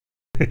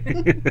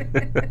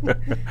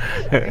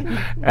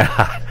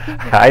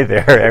Hi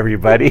there,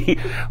 everybody.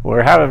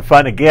 We're having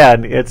fun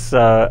again. It's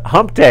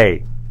hump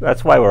day.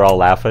 That's why we're all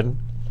laughing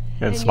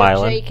and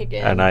smiling. You're Jake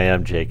again. And I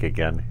am Jake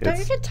again. Don't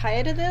you get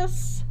tired of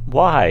this?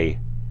 Why?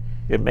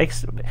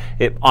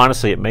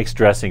 Honestly, it makes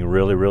dressing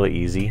really, really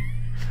easy.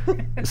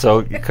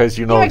 So, because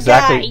you know You're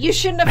exactly. A guy. You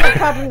shouldn't have had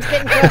problems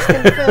getting dressed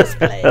in the first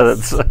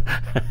place.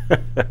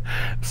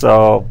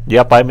 So,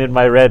 yep, I'm in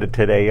my red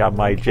today on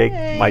my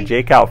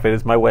Jake outfit.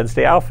 It's my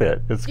Wednesday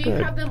outfit. It's good. Do you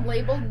have them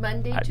labeled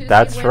Monday, Tuesday,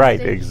 That's Wednesday? right,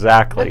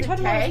 exactly. I told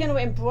him I was going to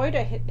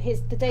embroider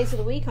the days of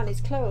the week on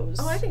his clothes.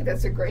 Oh, I think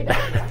that's a great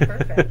idea.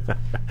 Perfect.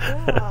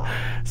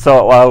 Yeah.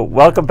 So,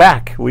 welcome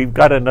back. We've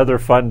got another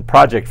fun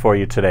project for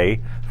you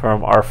today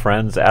from our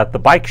friends at the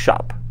Bike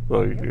Shop.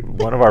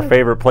 One of our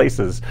favorite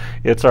places.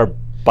 It's our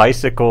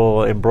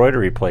bicycle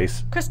embroidery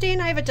place.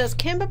 Christine either does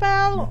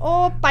Kimberbell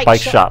or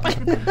Bike Shop.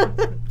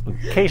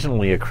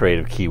 Occasionally a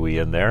creative Kiwi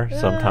in there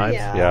sometimes.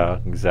 Yeah,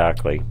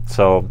 exactly.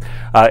 So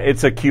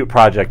it's a cute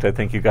project. I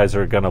think you guys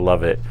are going to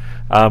love it.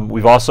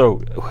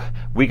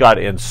 We got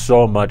in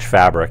so much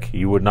fabric.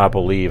 You would not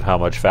believe how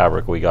much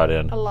fabric we got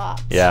in. A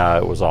lot. Yeah,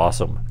 it was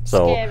awesome.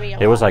 So Scary,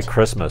 it was like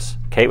Christmas.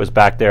 Kate was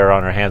back there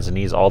on her hands and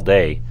knees all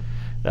day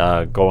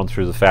going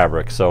through the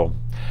fabric. So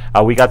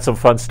we got some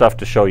fun stuff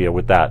to show you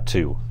with that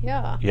too.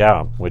 Yeah.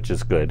 Yeah, which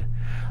is good.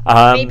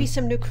 Maybe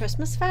some new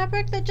Christmas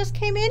fabric that just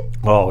came in?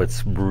 Oh,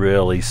 it's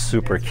really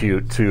super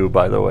cute too,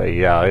 by the way.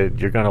 Yeah,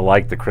 you're going to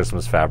like the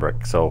Christmas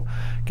fabric. So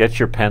get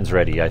your pens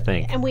ready, I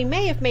think. And we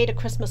may have made a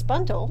Christmas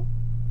bundle.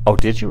 Oh,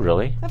 did you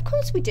really? Of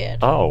course we did.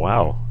 Oh,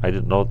 wow. I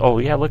didn't know. Oh,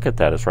 yeah, look at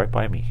that. It's right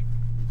by me.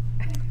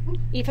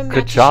 Even Good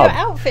matches job. your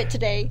outfit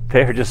today.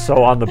 They're just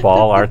so on the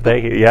ball, aren't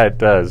they? Yeah, it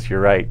does.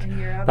 You're right.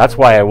 That's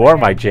why I wore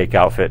my Jake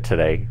outfit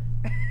today.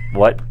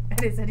 What?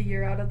 It said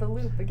you're out of the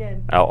loop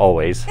again. Oh,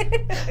 always.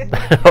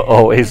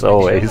 always.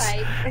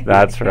 Right.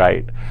 That's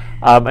right.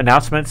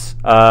 Announcements.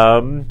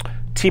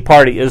 Tea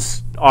Party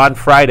is on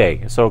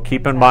Friday. So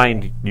keep in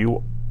mind,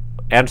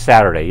 and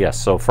Saturday,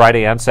 yes. So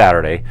Friday and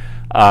Saturday.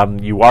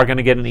 You are going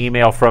to get an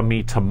email from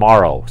me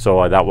tomorrow.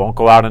 So that won't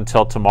go out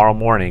until tomorrow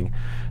morning.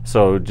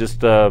 So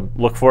just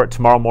look for it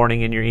tomorrow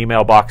morning in your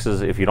email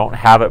boxes. If you don't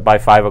have it by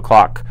 5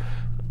 o'clock,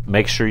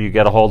 make sure you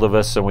get a hold of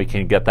us and we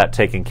can get that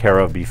taken care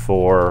of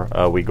before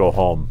we go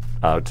home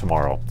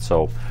tomorrow.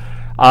 So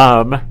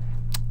anything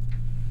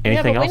else? We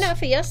have a winner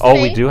for yesterday.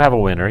 Oh, we do have a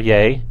winner.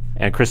 Yay.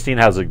 And Christine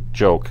has a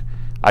joke.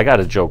 I got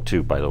a joke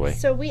too, by the way.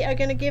 So we are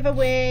going to give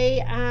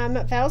away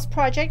Val's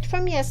project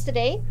from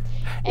yesterday.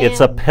 It's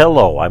a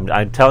pillow.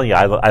 I'm telling you,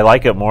 I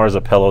like it more as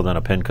a pillow than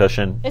a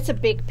pincushion. It's a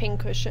big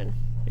pincushion.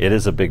 It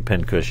is a big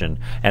pincushion,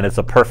 and it's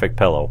a perfect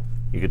pillow.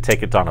 You could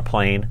take it on a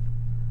plane.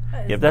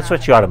 Yeah, that's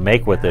what you ought to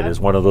make with it, is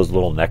one of those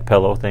little neck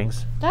pillow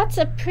things. That's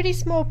a pretty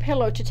small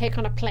pillow to take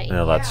on a plane.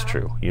 No, that's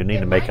true. You need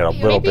to make it a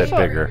little bit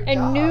bigger. A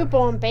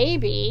newborn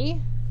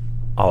baby.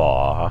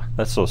 Aw,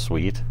 that's so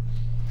sweet.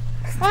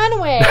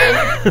 Anyway,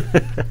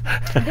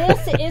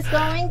 this is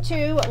going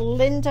to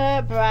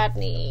Linda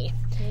Bradney.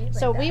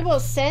 So we will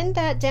send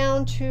that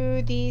down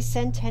to the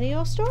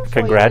Centennial store.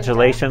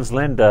 Congratulations,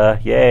 Linda.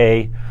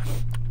 Yay.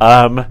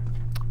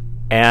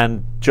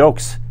 And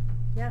jokes.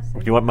 Yes.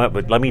 You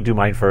want let me do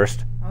mine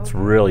first. Okay. It's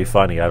really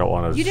funny. I don't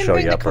want to show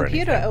you up or anything.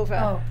 You didn't bring the computer over.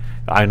 Oh.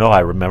 I know.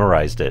 I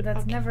memorized it.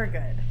 That's never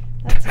good.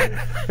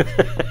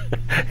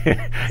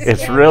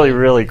 It's really,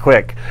 really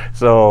quick.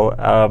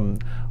 So,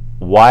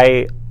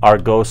 why are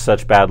ghosts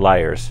such bad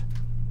liars?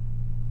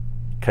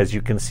 Because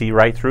you can see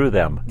right through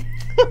them.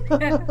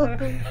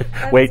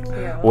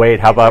 Wait.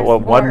 How about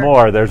one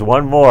more? There's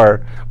one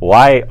more.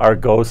 Why are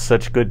ghosts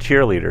such good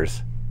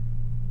cheerleaders?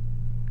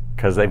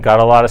 Because they've got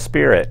a lot of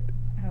spirit.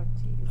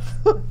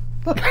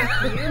 Oh,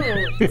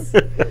 jeez.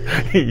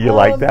 You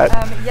like that?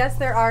 Yes,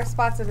 there are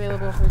spots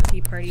available for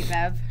Tea Party,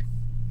 Bev.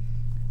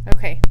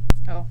 Okay.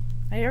 Oh,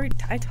 I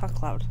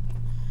talk loud.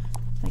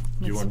 Do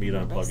you want me to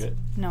unplug it?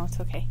 No, it's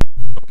okay.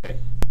 Okay.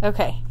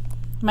 Okay.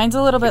 Mine's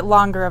a little bit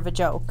longer of a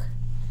joke.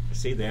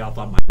 See, they all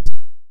thought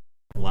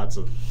lots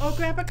of. Oh,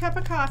 grab a cup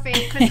of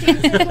coffee.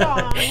 Christine's is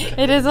long.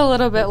 It is a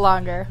little bit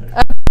longer.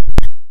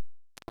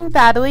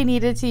 Badly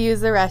needed to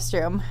use the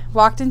restroom.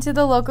 Walked into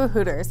the local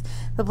Hooters.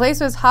 The place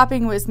was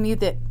hopping with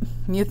music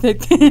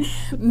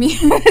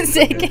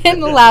and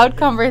loud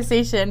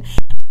conversation.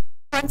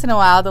 Once in a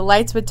while, the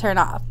lights would turn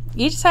off.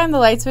 Each time the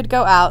lights would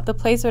go out, the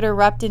place would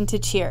erupt into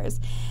cheers.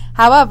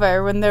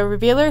 However, when the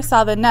revealer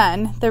saw the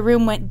nun, the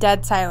room went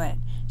dead silent.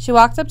 She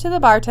walked up to the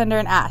bartender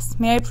and asked,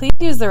 "May I please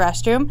use the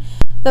restroom?"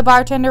 The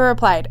bartender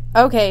replied,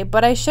 "Okay,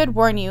 but I should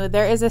warn you,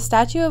 there is a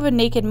statue of a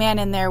naked man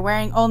in there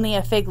wearing only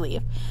a fig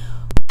leaf."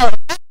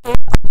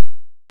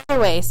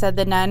 "Away," said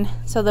the nun.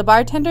 So the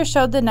bartender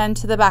showed the nun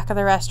to the back of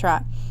the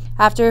restaurant.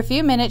 After a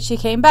few minutes, she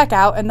came back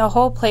out, and the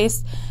whole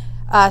place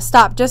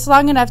stopped just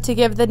long enough to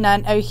give the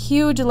nun a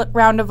huge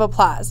round of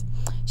applause.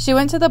 She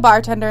went to the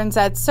bartender and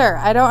said, "Sir,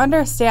 I don't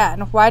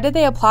understand. Why did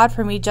they applaud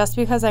for me just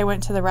because I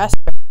went to the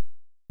restroom?"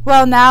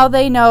 Well, now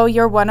they know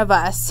you're one of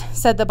us,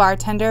 said the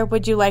bartender.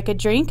 Would you like a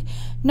drink?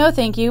 No,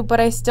 thank you, but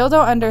I still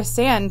don't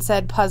understand,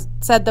 said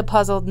the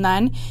puzzled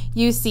nun.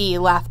 You see,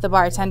 laughed the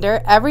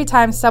bartender, every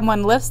time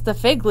someone lifts the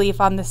fig leaf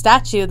on the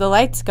statue, the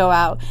lights go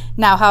out.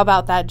 Now, how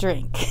about that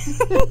drink?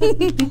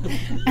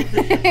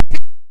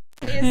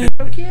 It's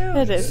so cute.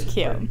 It is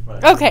cute.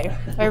 Okay,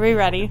 are we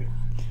ready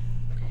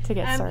to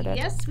get started?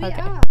 Yes, we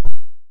Okay. are.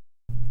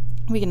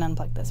 We can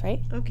unplug this,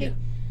 right? Okay.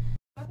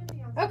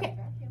 Okay.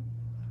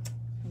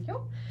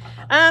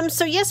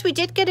 So yes, we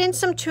did get in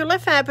some Tula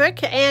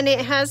fabric, and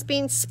it has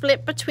been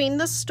split between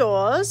the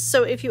stores.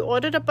 So if you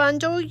ordered a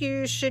bundle,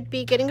 you should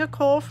be getting a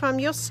call from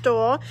your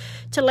store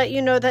to let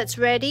you know that's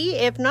ready.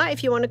 If not,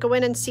 if you want to go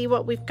in and see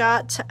what we've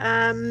got,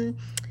 I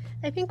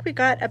think we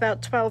got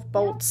about 12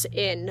 bolts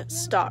in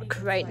stock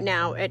right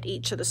now at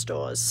each of the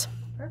stores.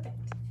 Perfect.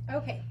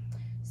 Okay,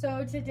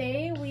 so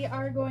today we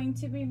are going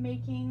to be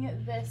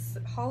making this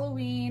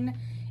Halloween.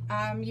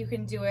 You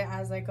can do it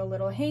as like a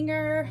little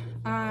hanger.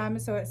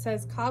 So it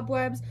says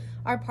cobwebs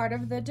are part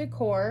of the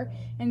decor.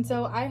 And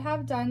so I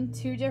have done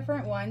two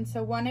different ones.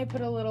 So one I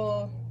put a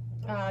little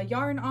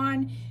yarn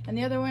on, and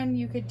the other one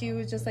you could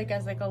do just like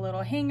as like a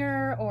little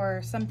hanger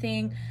or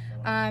something.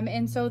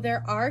 And so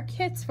there are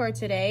kits for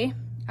today.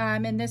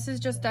 And this is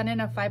just done in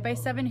a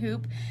 5x7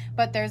 hoop,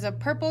 but there's a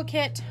purple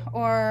kit,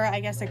 or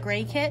I guess a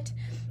gray kit.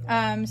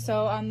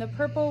 So on the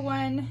purple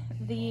one,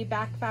 the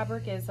back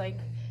fabric is like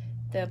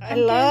the pumpkins. I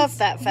love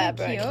that Isn't that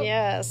fabric. cute?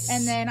 Yes.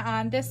 And then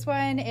on this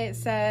one, it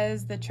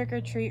says the trick or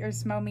treat or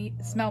smell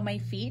my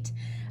feet.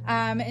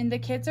 And the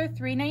kits are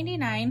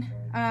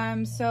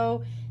 $3.99.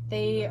 So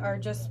they are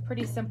just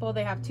pretty simple.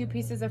 They have two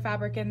pieces of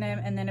fabric in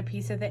them and then a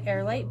piece of the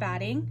airlight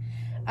batting.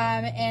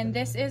 And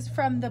this is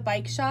from the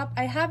bike shop.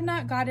 I have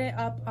not got it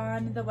up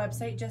on the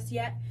website just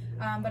yet,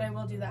 but I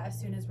will do that as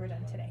soon as we're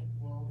done today.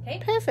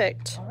 Okay?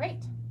 Perfect. All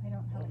right. I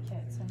don't have a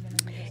kit, so I'm going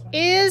to do this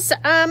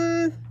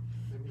one.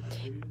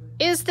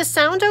 Is the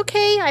sound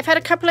okay? I've had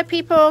a couple of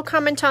people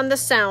comment on the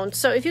sound.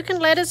 So if you can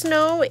let us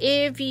know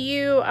if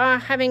you are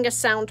having a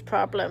sound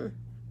problem.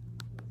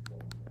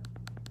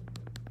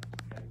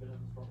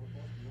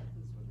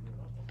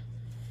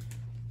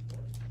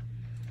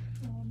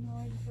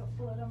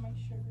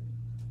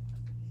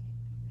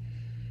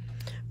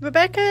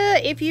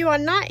 Rebecca, if you are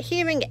not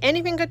hearing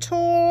anything at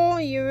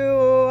all,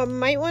 you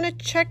might want to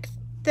check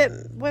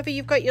whether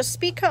you've got your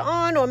speaker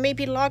on, or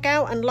maybe log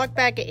out and log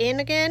back in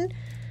again.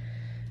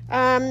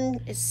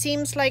 It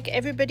seems like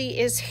everybody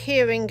is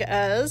hearing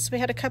us. We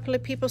had a couple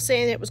of people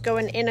saying it was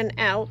going in and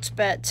out,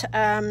 but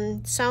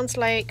sounds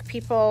like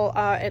people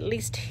are at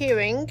least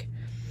hearing.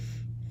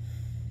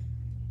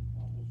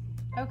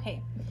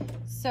 Okay,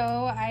 so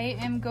I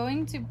am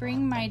going to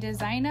bring my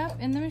design up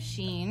in the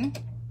machine.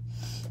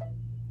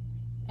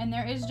 And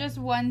there is just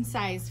one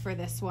size for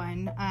this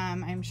one.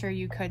 I'm sure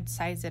you could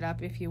size it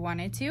up if you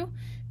wanted to,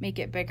 make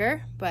it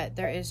bigger, but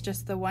there is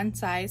just the one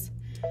size.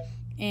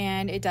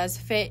 And it does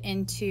fit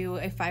into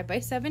a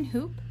 5x7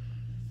 hoop.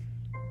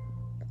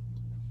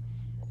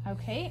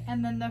 Okay,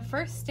 and then the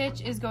first stitch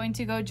is going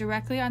to go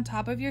directly on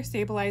top of your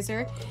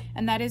stabilizer,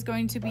 and that is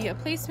going to be a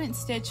placement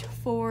stitch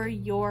for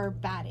your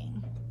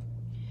batting.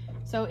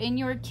 So in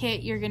your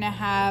kit, you're gonna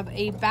have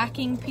a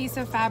backing piece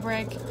of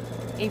fabric,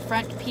 a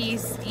front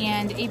piece,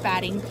 and a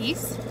batting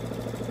piece.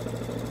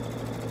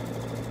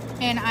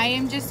 And I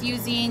am just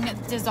using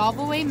dissolve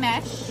away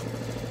mesh.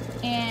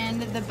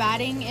 And the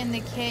batting in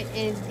the kit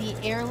is the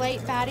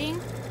airlight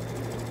batting,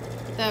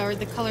 or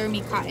the Color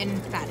Me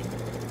Cotton batting.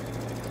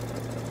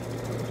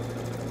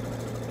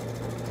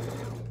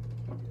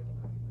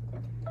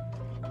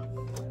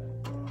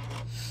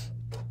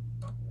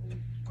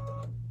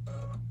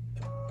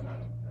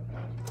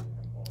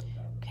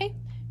 Okay,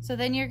 so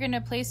then you're going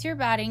to place your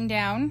batting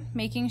down,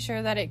 making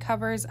sure that it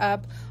covers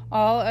up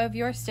all of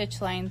your stitch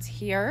lines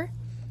here.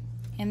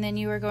 And then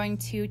you are going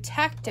to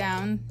tack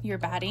down your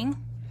batting.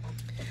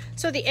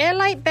 So the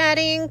airlight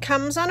batting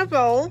comes on a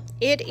roll.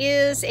 It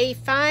is a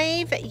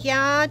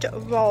 5-yard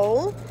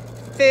roll,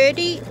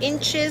 30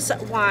 inches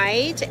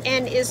wide,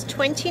 and is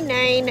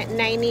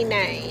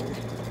 $29.99.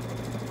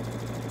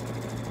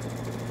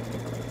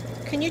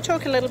 Can you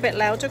talk a little bit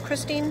louder,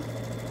 Christine?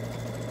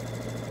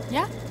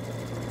 Yeah.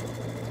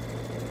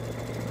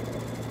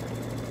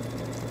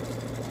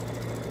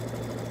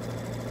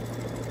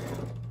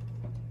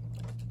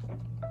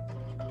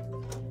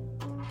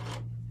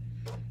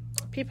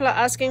 People are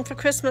asking for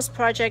Christmas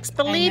projects.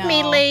 Believe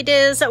me,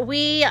 ladies,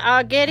 we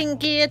are getting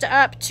geared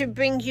up to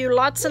bring you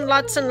lots and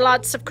lots and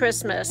lots of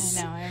Christmas.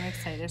 I know, I'm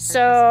excited for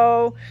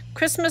So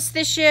Christmas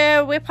this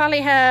year, we'll probably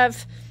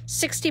have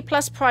 60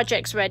 plus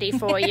projects ready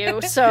for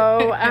you.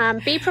 So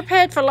be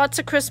prepared for lots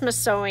of Christmas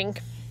sewing.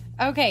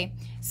 Okay,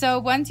 so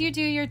once you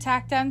do your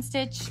tack down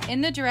stitch,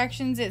 in the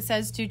directions it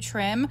says to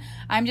trim.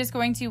 I'm just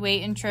going to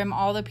wait and trim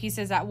all the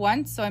pieces at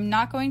once, so I'm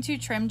not going to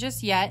trim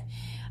just yet.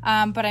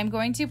 But I'm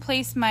going to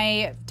place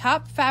my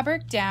top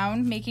fabric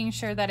down, making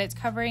sure that it's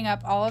covering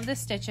up all of the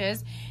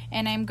stitches,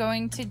 and I'm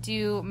going to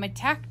do my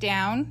tack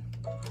down,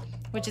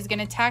 which is going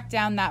to tack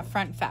down that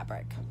front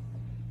fabric.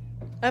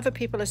 other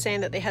people are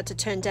saying that they had to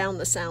turn down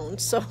the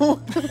sound,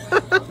 so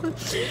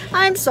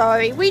I'm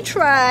sorry. We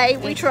try.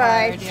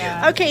 Hard,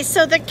 yeah. Okay,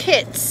 so the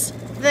kits.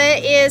 There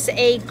is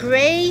a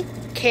gray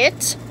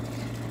kit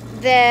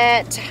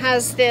that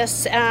has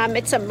this,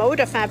 it's a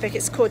motor fabric.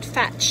 It's called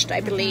Thatched,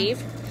 I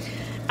believe.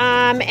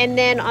 And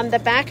then on the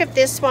back of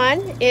this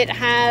one, it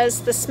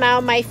has the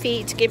Smile My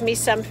Feet, Give Me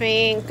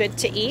Something Good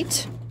to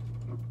Eat.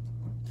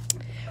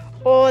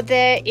 Or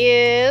there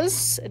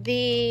is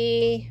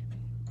the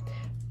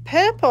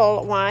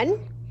purple one,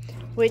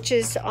 which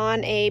is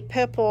on a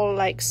purple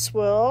like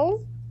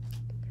swirl.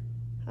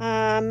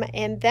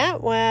 And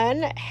that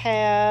one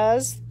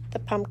has the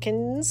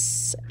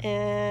pumpkins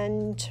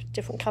and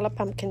different color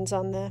pumpkins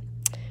on there.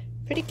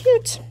 Pretty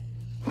cute.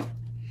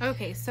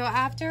 Okay, so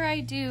after I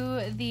do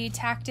the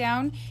tack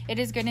down, it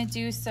is going to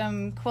do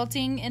some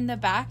quilting in the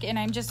back, and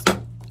I'm just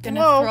going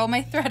to throw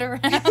my thread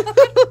around.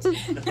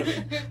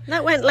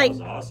 That went like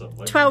awesome.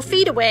 12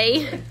 feet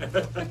away.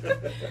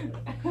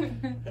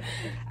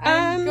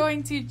 I'm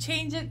going to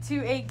change it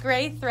to a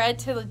gray thread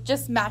to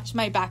just match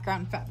my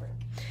background fabric.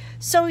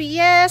 So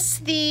yes,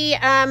 the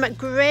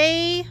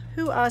gray,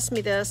 who asked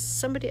me this?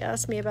 Somebody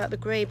asked me about the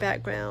gray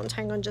background.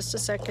 Hang on just a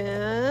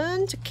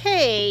second.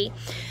 Okay.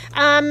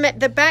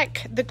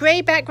 The gray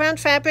background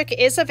fabric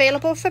is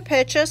available for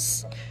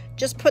purchase.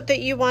 Just put that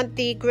you want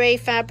the gray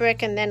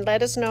fabric and then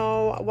let us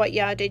know what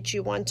yardage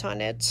you want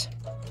on it.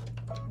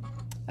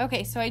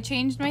 Okay, so I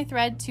changed my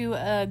thread to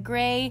a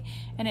gray,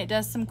 and it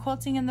does some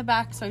quilting in the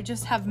back, so I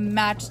just have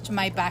matched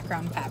my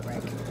background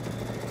fabric.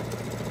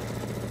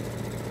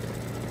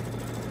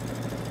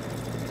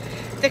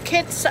 The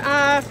kits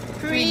are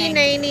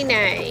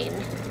 $3.99.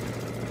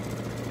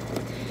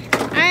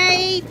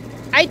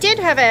 I did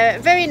have a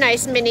very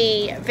nice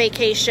mini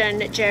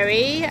vacation,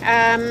 Jerry.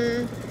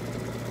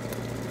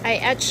 I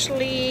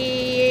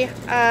actually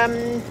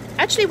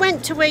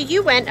went to where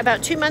you went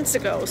about 2 months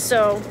ago.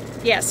 So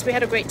yes, we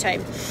had a great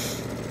time.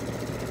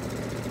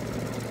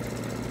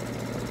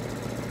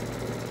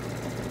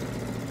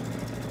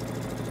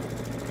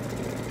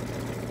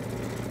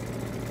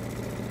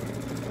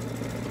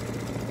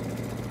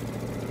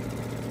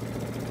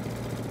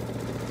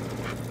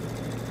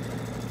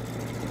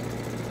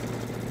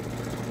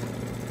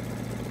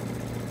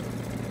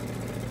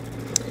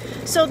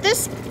 So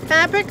this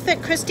fabric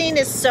that Christine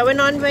is sewing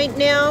on right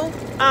now,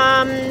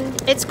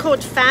 it's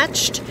called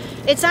Thatched.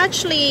 It's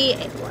actually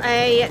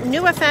a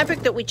newer fabric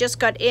that we just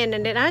got in,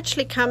 and it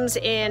actually comes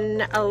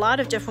in a lot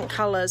of different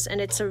colors,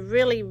 and it's a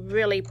really,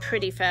 really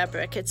pretty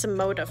fabric. It's a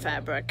motor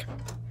fabric.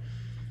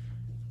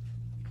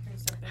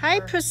 Hi,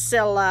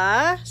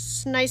 Priscilla.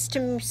 It's nice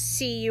to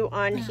see you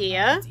on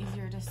here. It's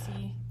easier to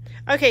see.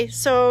 Okay,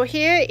 so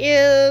here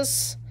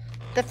is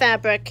the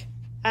fabric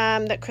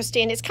that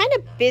Christine, it's kind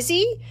of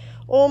busy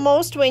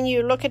almost when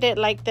you look at it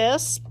like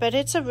this, but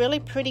it's a really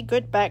pretty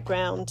good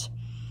background.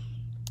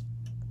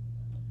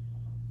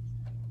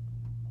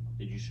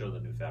 Did you show the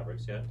new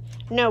fabrics yet?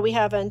 No, we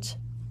haven't.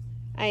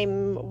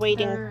 I'm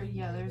waiting.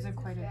 Yeah, there's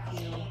quite a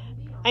few.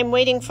 I'm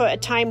waiting for a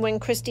time when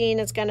Christine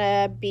is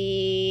gonna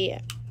be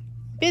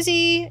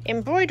busy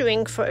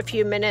embroidering for a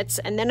few minutes,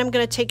 and then I'm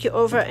gonna take you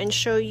over and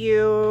show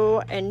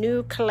you a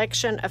new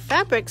collection of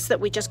fabrics that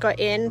we just got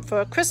in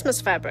for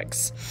Christmas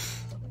fabrics.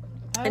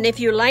 And if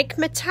you like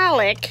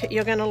metallic,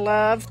 you're going to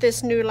love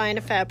this new line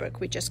of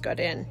fabric we just got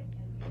in.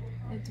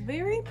 It's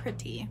very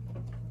pretty.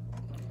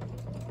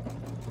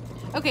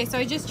 Okay, so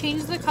I just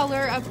changed the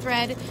color of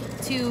thread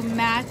to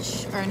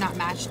match, or not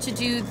match, to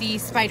do the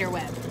spider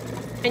web.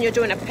 And you're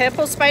doing a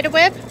purple spider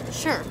web?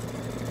 Sure.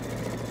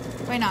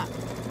 Why not?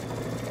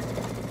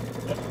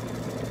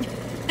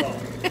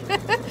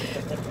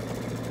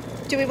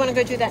 Do we want to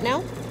go do that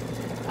now?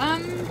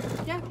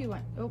 Yeah, if you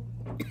want. Oh,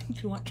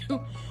 if you want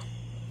to.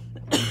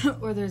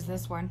 Or there's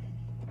this one.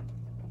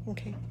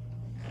 Okay.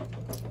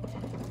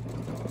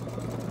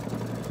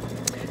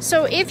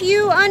 So if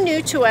you are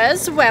new to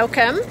us,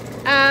 welcome.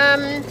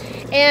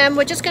 And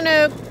we're just going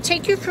to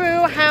take you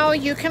through how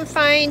you can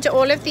find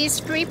all of these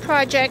free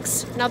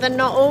projects. Now, they're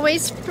not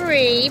always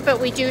free, but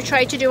we do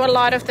try to do a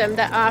lot of them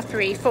that are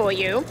free for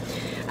you.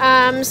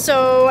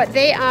 So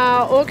they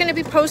are all going to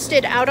be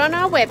posted out on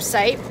our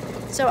website.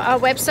 So our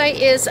website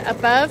is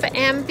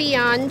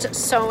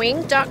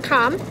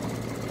aboveandbeyondsewing.com.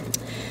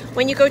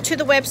 When you go to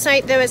the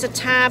website, there is a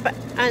tab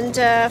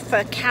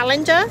for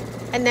calendar,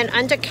 and then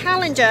under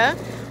calendar,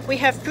 we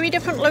have 3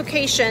 different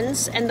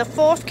locations, and the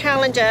 4th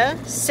calendar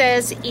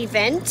says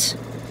event.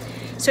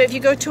 So if you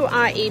go to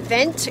our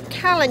event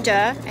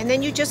calendar, and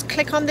then you just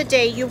click on the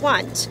day you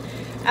want.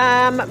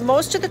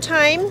 Most of the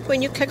time,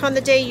 when you click on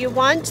the day you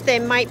want,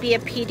 there might be a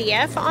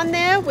PDF on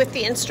there with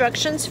the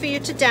instructions for you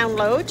to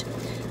download.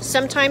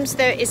 Sometimes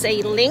there is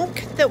a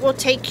link that will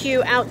take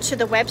you out to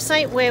the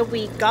website where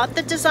we got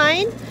the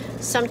design.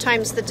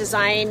 Sometimes the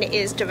design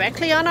is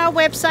directly on our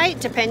website,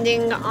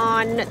 depending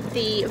on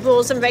the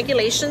rules and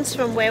regulations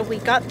from where we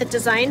got the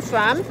design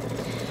from.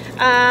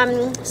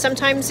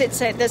 Sometimes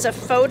there's a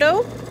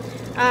photo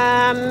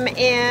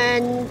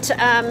And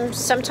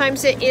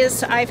sometimes it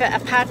is either a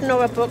pattern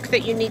or a book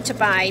that you need to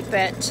buy,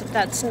 but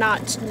that's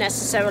not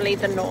necessarily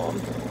the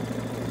norm.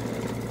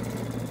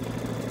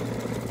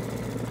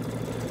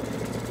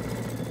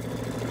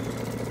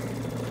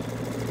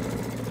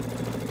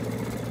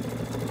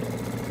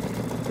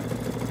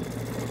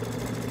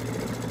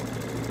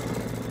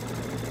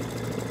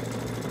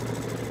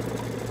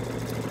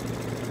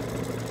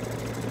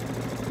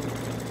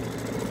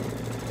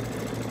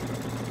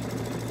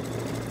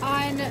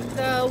 On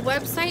the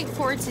website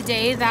for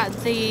today that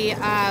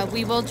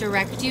we will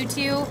direct you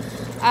to,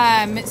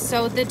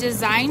 so the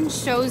design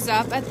shows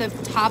up at the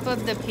top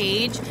of the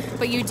page,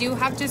 but you do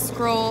have to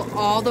scroll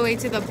all the way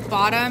to the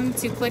bottom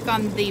to click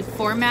on the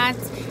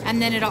formats,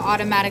 and then it'll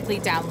automatically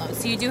download.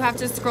 So you do have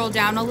to scroll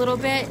down a little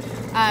bit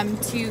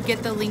to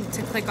get the link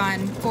to click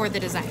on for the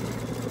design.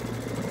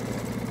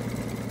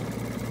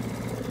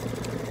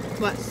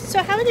 What?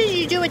 So how did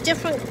you do a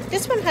different...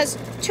 This one has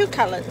two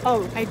colors.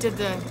 Oh, I did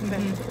the...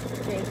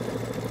 okay.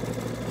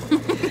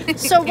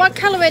 So what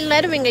color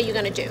lettering are you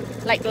going to do?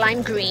 Like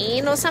lime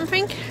green or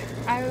something?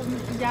 I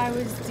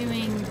was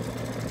doing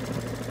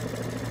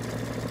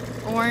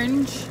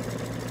orange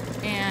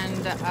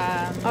and...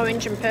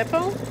 Orange and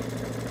purple?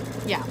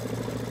 yeah,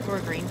 or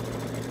green.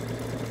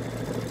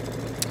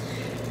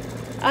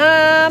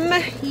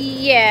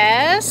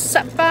 Yes,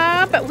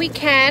 Bob, we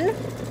can.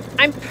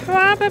 I'm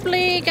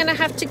probably going to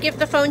have to give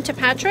the phone to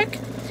Patrick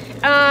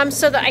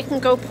so that I can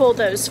go pull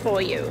those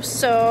for you.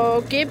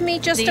 So give me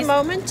just a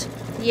moment.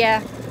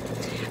 Yeah.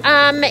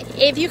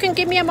 If you can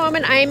give me a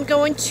moment, I'm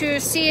going to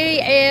see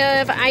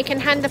if I can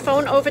hand the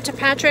phone over to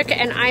Patrick,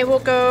 and I will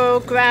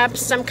go grab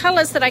some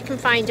colors that I can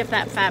find of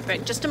that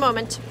fabric. Just a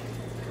moment.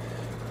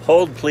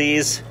 Hold,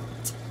 please.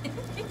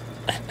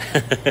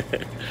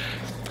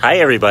 Hi,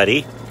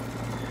 everybody.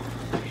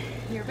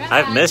 You're back.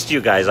 I've missed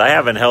you guys. I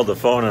haven't held the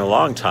phone in a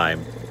long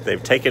time.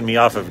 They've taken me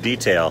off of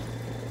detail.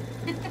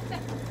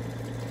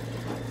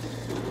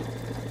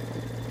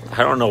 I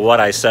don't know what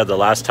I said the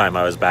last time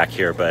I was back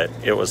here, but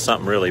it was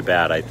something really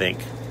bad, I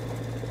think.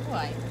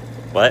 What?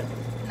 What?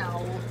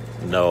 No.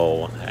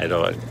 No, I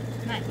don't.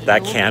 Not you.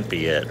 That can't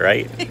be it,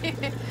 right? Okay.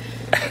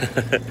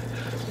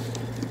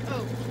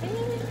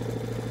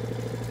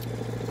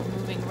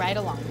 Moving right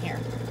along here.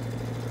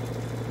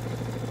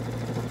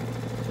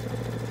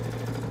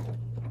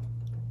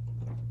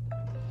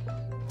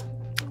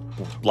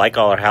 Like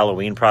all our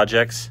Halloween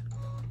projects.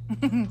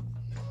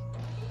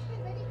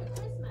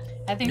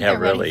 I think Yeah, they're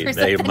really. ready for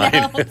They something might.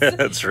 else.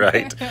 That's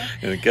right.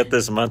 And get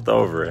this month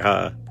over,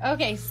 huh?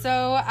 Okay, so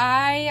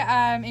I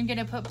am going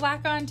to put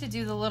black on to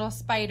do the little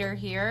spider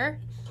here.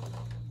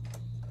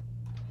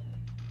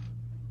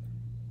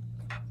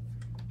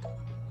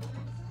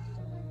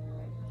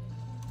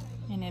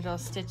 And it'll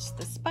stitch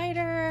the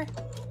spider.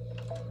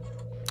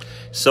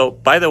 So,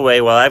 by the way,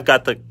 while I've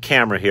got the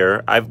camera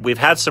here, we've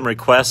had some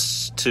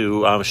requests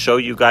to show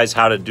you guys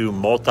how to do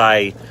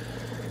multi-layer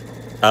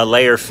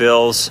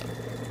fills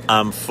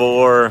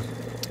for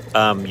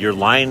your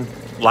line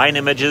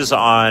images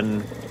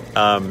on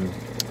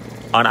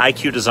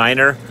IQ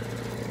Designer.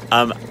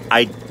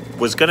 I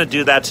was going to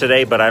do that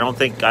today, but I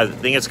think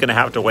it's going to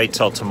have to wait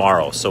till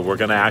tomorrow. So we're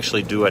going to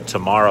actually do it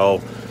tomorrow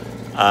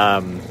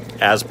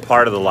as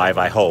part of the live,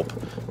 I hope.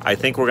 I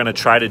think we're going to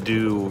try to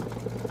do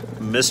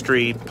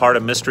part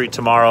of mystery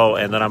tomorrow,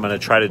 and then I'm going to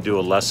try to do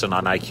a lesson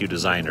on IQ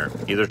Designer,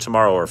 either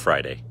tomorrow or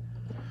Friday.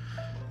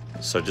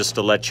 So just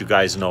to let you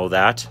guys know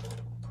that.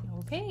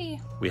 Okay.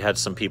 We had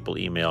some people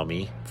email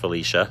me,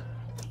 Felicia.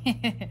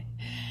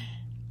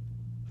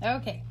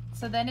 Okay,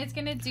 so then it's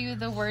going to do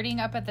the wording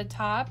up at the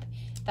top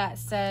that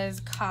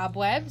says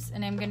Cobwebs,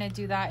 and I'm going to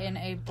do that in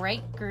a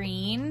bright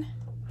green.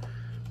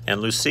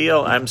 And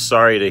Lucille, I'm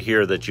sorry to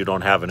hear that you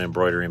don't have an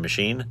embroidery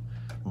machine,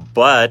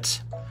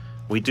 but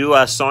we do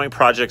sewing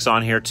projects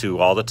on here too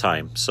all the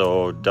time.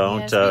 So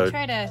don't.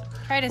 Yes,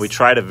 we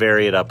try to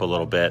vary it up a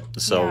little bit.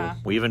 So yeah.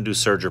 we even do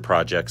serger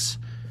projects,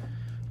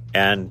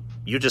 and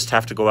you just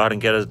have to go out and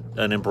get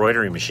an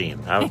embroidery machine.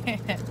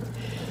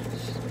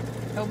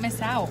 Don't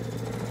miss out.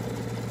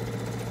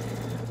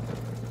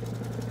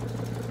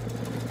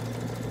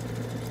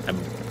 I'm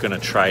gonna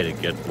try to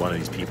get one of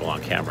these people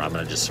on camera. I'm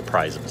gonna just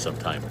surprise them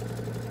sometime.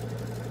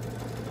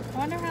 I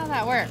wonder how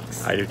that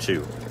works. I do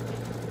too.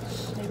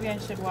 Maybe I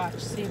should watch,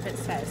 see if it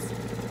says.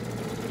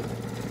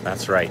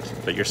 That's right.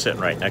 But you're sitting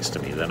right next to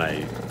me. Then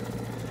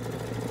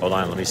hold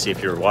on. Let me see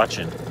if you're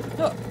watching.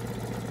 Look.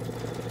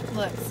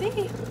 Let's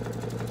see.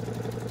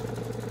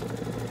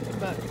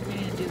 But we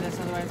need to do this,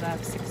 otherwise I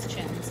have 6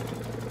 chins.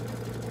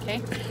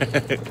 Okay?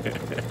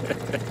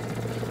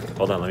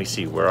 Hold on. Let me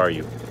see. Where are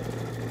you?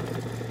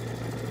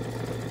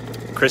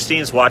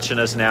 Christine's watching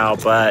us now,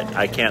 but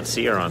I can't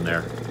see her on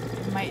there.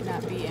 It might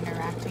not be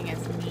interacting as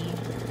me.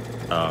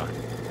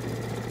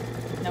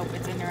 Nope,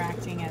 it's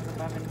interacting as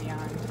above and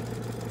beyond.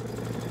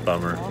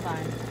 Bummer. Hold on.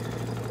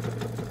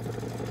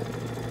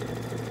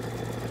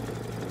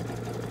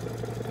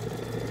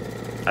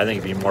 I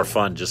think it'd be more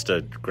fun just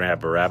to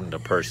grab a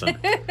random person.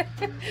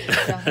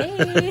 So,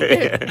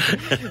 hey.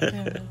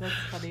 That's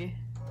funny.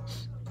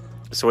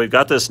 So we've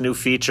got this new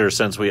feature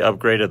since we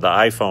upgraded the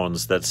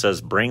iPhones that says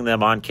bring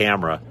them on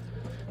camera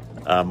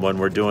when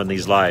we're doing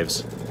these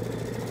lives. How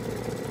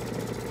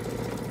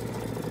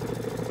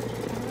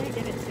do I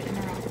get it to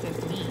interact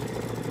with me?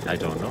 I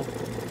don't know.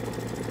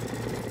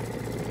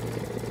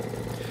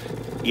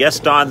 Yes,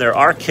 Don, there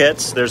are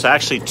kits. There's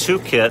actually 2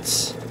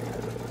 kits.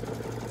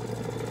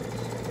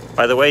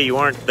 By the way, you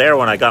weren't there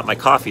when I got my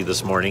coffee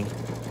this morning.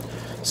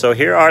 So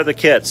here are the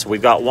kits.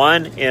 We've got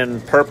one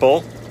in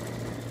purple,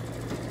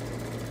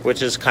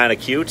 which is kind of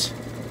cute.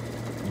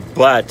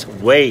 But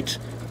wait,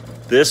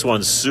 this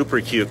one's super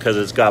cute because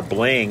it's got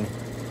bling.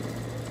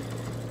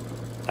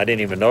 I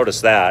didn't even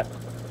notice that.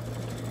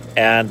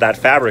 And that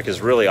fabric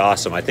is really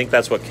awesome. I think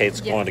that's what Kate's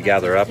going to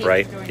gather up,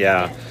 right?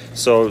 Yeah.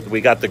 So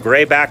we got the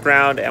gray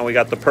background and we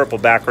got the purple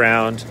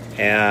background.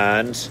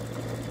 And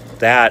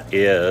that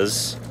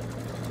is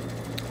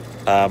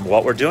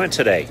what we're doing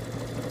today.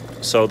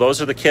 So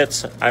those are the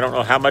kits. I don't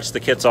know how much the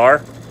kits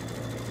are,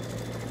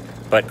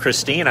 but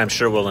Christine, I'm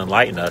sure, will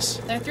enlighten us.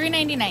 They're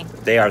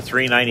 $3.99. They are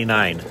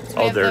 $3.99. So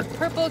we have the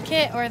purple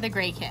kit or the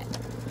gray kit.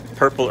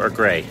 Purple or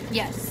gray.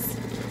 Yes.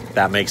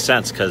 That makes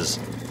sense because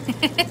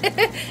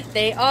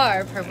they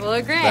are purple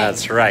or gray.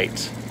 that's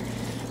right.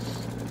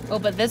 Oh,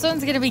 but this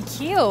one's going to be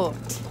cute.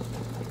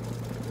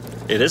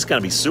 It is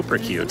going to be super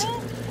cute.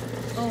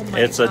 Oh my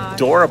It's gosh.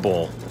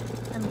 adorable.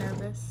 I'm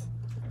nervous.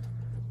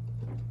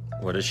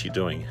 What is she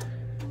doing?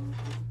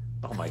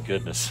 Oh my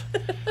goodness.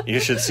 You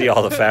should see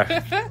all the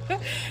fabric.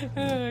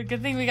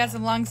 Good thing we got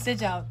some long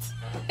stitch outs.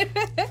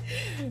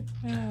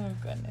 Oh,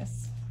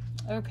 goodness.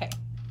 Okay.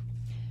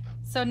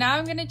 So now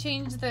I'm going to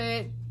change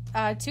the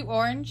to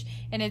orange,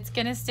 and it's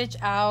going to stitch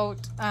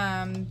out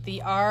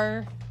the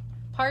R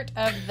part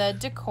of the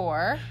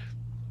decor.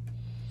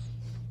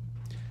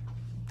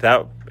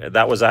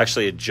 That was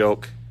actually a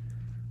joke.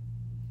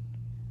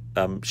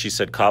 She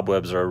said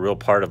cobwebs are a real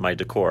part of my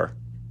decor.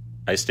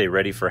 I stay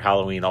ready for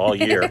Halloween all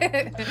year.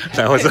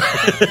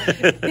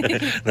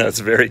 That's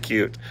very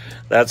cute.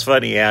 That's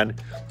funny, Anne.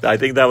 I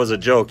think that was a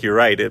joke. You're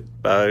right.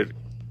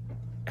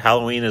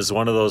 Halloween is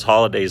one of those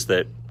holidays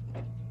that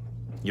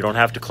you don't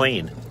have to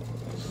clean.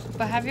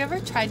 But have you ever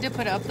tried to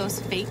put up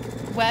those fake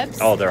webs?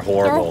 Oh, they're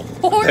horrible.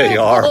 They're horrible. They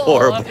are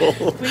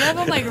horrible. We have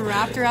them like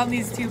wrapped around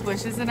these 2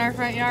 bushes in our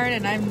front yard,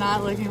 and I'm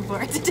not looking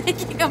forward to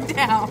taking them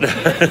down.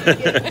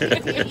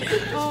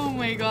 Oh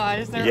my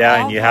gosh, they're Yeah,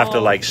 awful. and you have to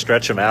like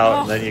stretch them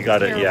out, and then you got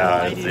to. terrible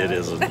Yeah, idea.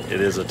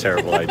 it is a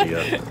terrible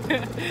idea.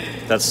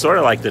 That's sort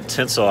of like the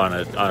tinsel on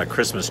a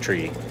Christmas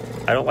tree.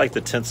 I don't like the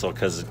tinsel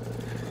because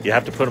you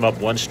have to put them up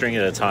one string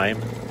at a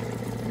time.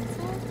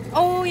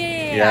 Oh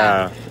yeah.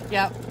 Yeah.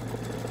 Yep.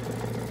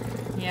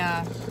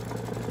 Yeah.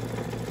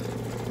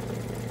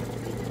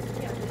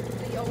 Yeah,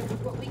 the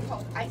old, what we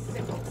call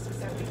icicles. Is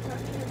that what you're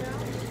talking about?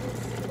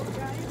 Those little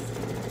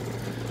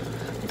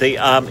guys?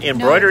 The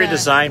embroidery the-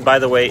 design, by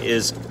the way,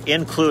 is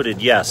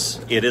included. Yes,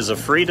 it is a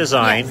free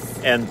design,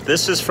 Yes. and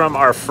this is from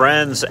our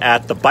friends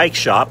at the bike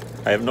shop.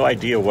 I have no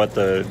idea what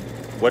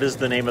is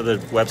the name of the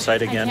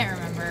website again. I can't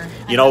remember.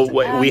 You know,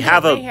 we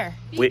have right a here.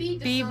 we,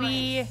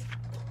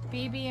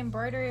 BB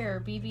embroidery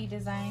or BB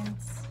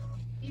designs.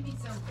 BB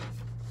something.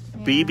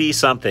 Yeah. BB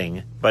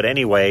something, but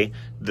anyway,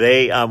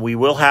 we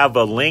will have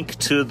a link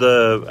to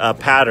the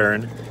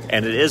pattern,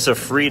 and it is a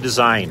free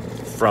design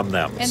from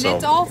them. And so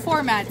it's all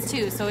formats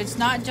too, so it's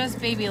not just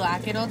baby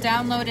lac. It'll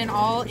download in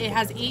all. It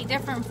has 8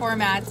 different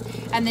formats,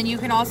 and then you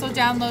can also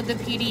download the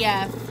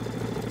PDF.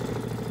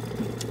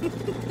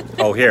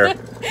 oh here,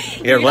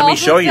 You let me also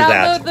show you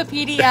that. Download the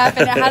PDF,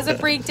 and it has a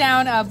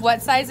breakdown of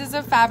what sizes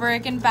of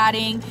fabric and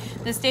batting,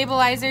 the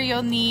stabilizer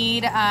you'll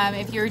need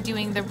if you're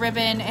doing the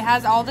ribbon. It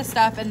has all the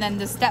stuff, and then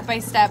the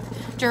step-by-step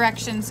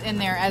directions in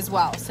there as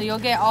well. So you'll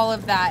get all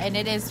of that, and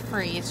it is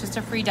free. It's just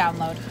a free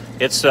download.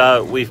 It's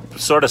we've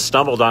sort of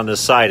stumbled on this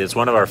site. It's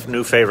one of our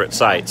new favorite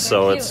sites,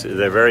 so cute.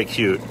 they're very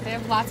cute. They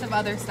have lots of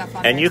other stuff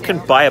on And there you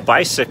can too. buy a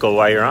bicycle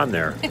while you're on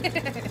there.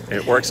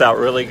 It works out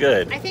really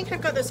good. I think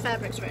I've got those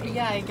fabrics ready.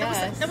 Yeah, I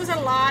guess. There was a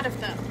lot of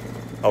them.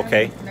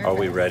 Okay, I'm are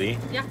we nervous. ready?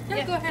 Yeah.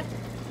 Yeah, go ahead.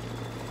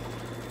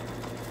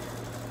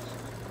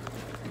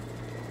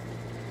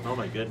 Oh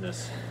my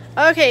goodness.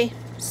 Okay,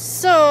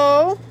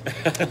 so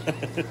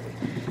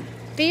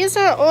these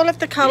are all of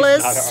the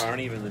colors. These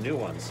aren't even the new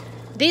ones.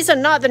 These are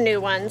not the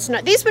new ones.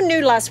 No, these were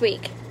new last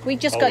week. We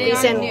just got Oh,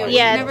 these they in. are new.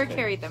 Yeah. Never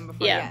carried them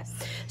before. Yeah. Yes.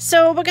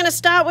 So we're going to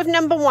start with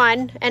number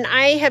 1, and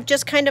I have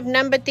just kind of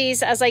numbered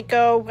these as I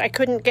go. I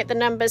couldn't get the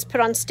numbers put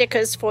on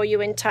stickers for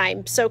you in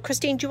time. So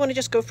Christine, do you want to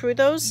just go through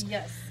those?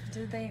 Yes.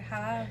 Do they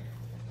have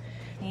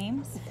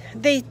names?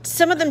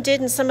 Some of them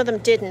did and some of them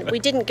didn't. We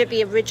didn't get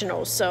the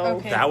original, so.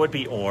 Okay. That would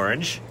be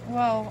orange.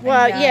 Well,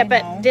 Well, I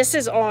but know. this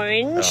is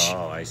orange.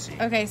 Oh, I see.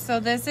 Okay, so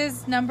this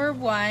is number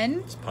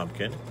 1. It's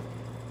pumpkin.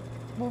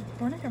 Well,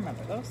 we're not gonna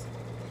remember those.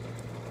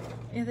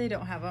 Yeah, they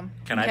don't have them.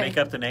 Can I make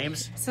up the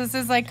names? So this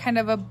is like kind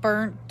of a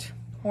burnt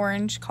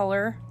orange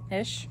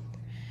color-ish.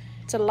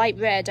 It's a light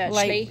red, actually.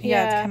 Light,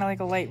 yeah, it's kind of like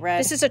a light red.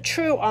 This is a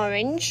true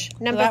orange.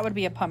 So that would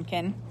be a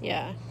pumpkin.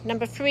 Yeah.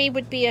 Number 3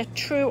 would be a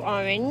true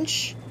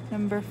orange.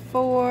 Number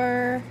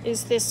 4.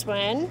 Is this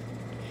one.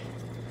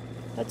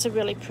 That's a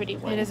really pretty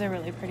one. It is a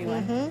really pretty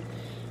one.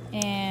 Mm-hmm.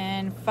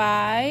 And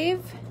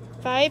 5.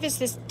 5 is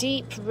this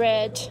deep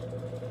red.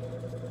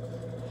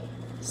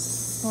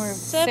 Or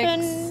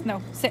 7. 6.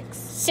 No, 6.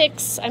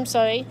 6, I'm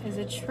sorry. Is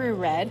a true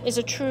red. Is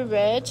a true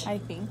red. I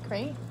think,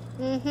 right?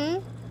 Mm-hmm.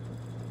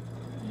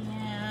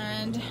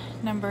 And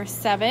number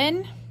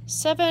 7.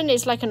 7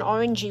 is like an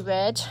orangey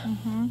red.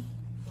 Mm-hmm.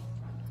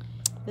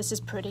 This is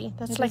pretty.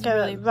 That's It like is a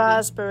really pretty.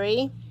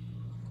 raspberry.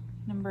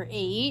 Number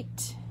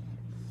 8.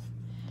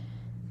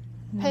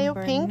 Pale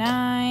Number pink.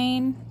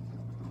 9.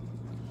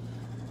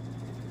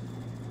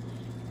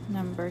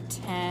 Number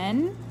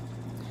 10.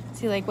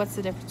 See, like, what's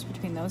the difference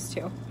between those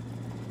two?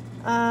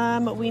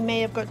 We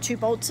may have got 2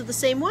 bolts of the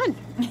same one.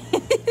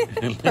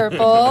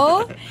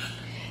 Purple.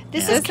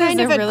 This Yeah. is kind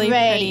This of is a a really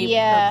gray. pretty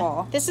Yeah.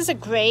 purple. This is a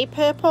gray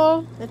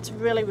purple. It's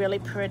really, really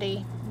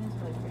pretty.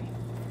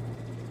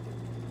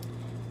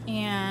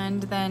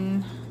 And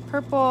then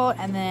purple,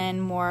 and then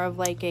more of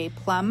like a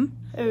plum.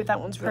 Oh, that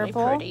one's really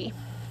Purple. pretty.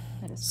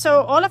 That is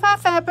So all of our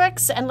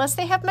fabrics, unless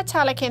they have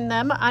metallic in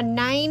them, are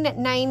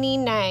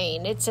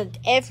 $9.99. It's an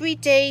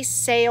everyday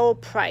sale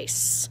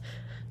price.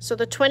 So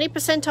the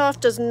 20% off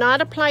does not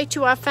apply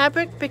to our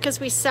fabric because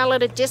we sell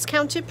at a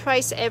discounted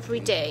price every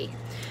day.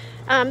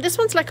 This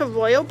one's like a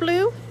royal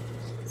blue.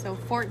 So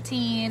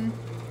 14,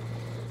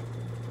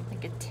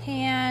 like a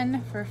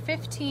tan for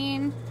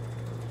 15.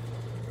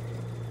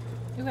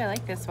 Ooh, I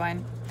like this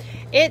one.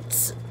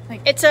 It's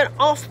Like- it's an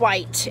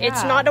off-white.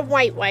 It's Yeah. not a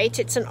white,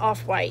 it's an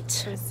off-white.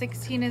 So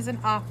 16 is an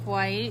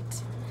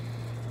off-white.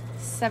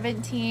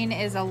 17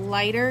 is a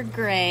lighter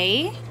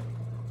gray.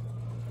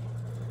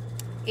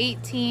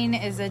 18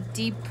 is a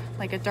deep,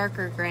 like a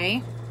darker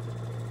gray.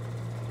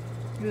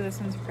 Ooh, this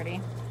one's pretty.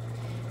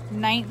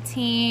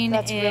 19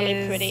 That's is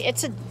really pretty.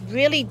 It's a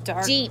really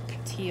dark deep.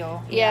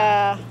 teal.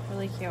 Yeah.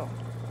 Really cute.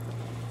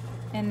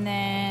 And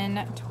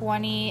then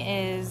 20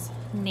 is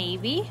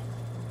navy.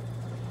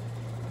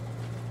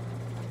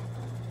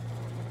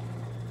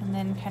 And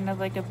then kind of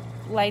like a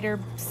lighter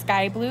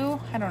sky blue.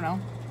 I don't know.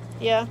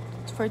 Yeah.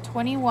 For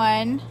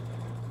 21.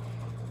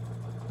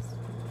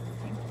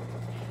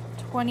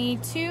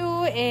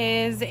 22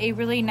 is a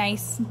really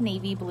nice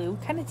navy blue.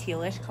 Kind of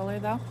tealish color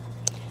though.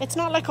 It's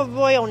not like a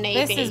royal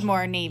navy. This is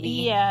more navy.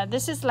 Yeah,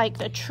 this is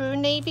like a true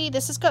navy.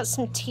 This has got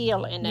some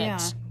teal in Yeah.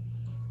 it.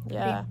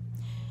 Yeah.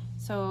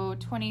 So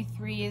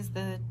 23 is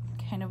the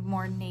kind of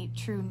more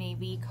true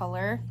navy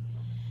color.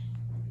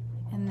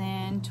 And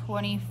then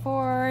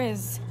 24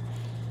 is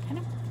kind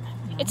of, I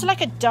don't know. It's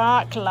like a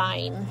dark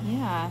lime.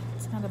 Yeah,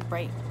 it's not a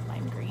bright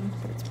lime green,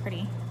 but it's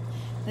pretty.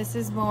 This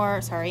is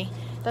more, sorry,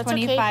 That's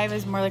 25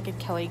 is more like a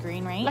Kelly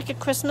green, right? Like a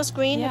Christmas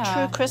green, Yeah. a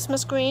true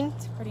Christmas green.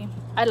 It's pretty.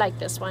 I like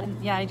this one.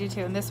 Yeah, I do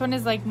too. And this one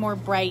is like more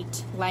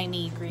bright,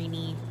 limey,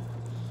 greeny.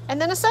 And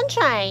then a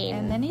sunshine.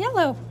 And then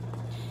yellow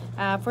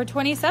for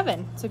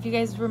 27. So if you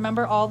guys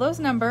remember all those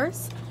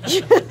numbers,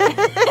 and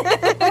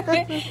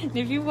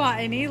if you want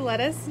any,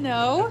 let us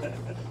know.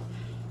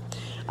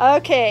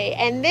 Okay,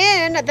 and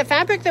then the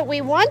fabric that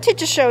we wanted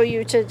to show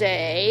you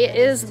today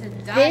is to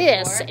die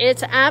this. for.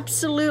 It's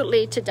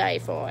absolutely to die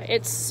for.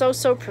 It's so,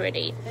 so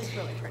pretty. It's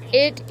really pretty.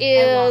 It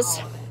is,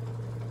 all of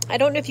I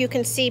don't know if you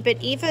can see,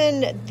 but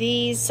even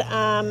these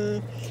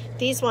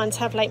ones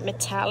have like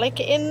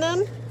metallic in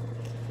them.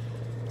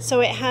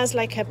 So it has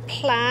like a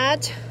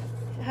plaid.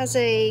 It has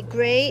a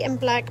gray and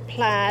black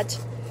plaid.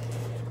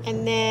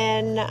 And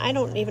then, I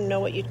don't even know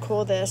what you'd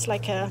call this,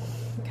 like a...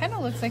 It kind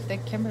of looks like the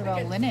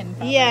Kimberbell linen.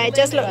 fabric. Yeah, it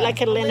does look Yeah.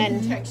 like a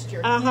linen.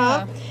 texture.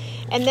 Uh-huh.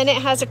 And then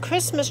it has a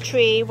Christmas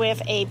tree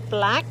with a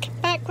black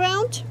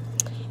background.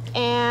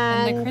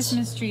 And the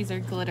Christmas trees are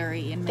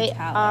glittery and they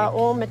metallic. are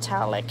all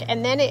metallic.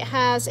 And then it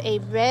has a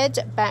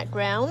red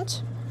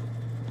background.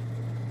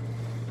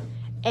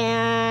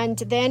 And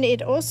then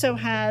it also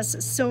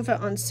has silver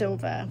on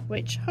silver,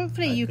 which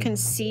hopefully you can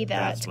see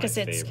that That's my because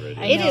it's favorite.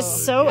 I it know. is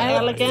so I-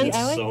 elegant. It's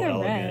I like so the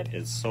elegant. red.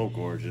 It's so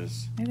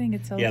gorgeous. I think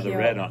it's so Yeah,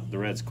 cute. the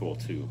red's cool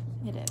too.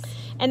 It is.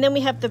 And then we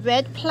have the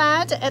red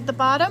plaid at the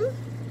bottom.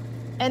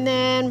 And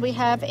then we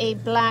have a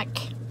black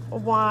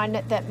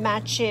one that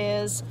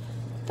matches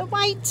the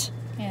white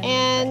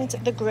and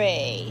the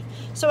gray.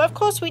 So of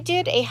course we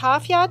did a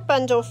half yard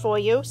bundle for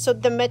you. So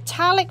the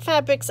metallic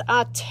fabrics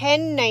are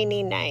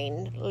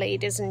 $10.99,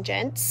 ladies and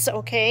gents,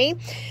 okay?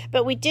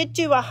 But we did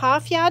do a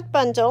half yard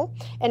bundle,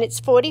 and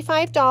it's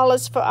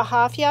 $45 for a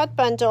half yard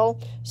bundle.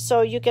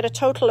 So you get a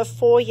total of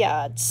 4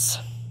 yards.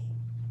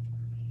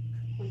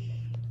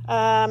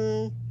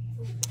 And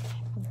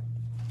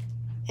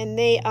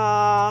they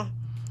are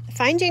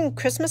finding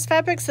Christmas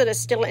fabrics that are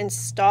still in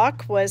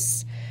stock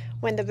was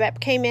when the rep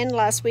came in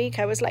last week.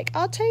 I was like,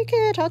 I'll take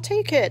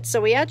it.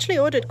 So we actually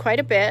ordered quite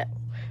a bit.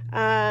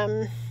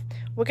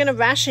 We're going to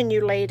ration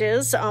you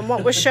ladies on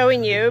what we're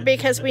showing you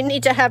because we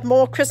need to have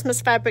more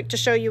Christmas fabric to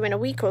show you in a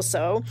week or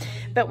so.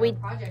 But we,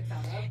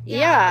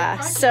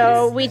 Yeah,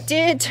 so we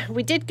did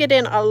get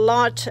in a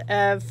lot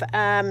of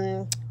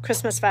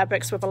Christmas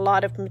fabrics with a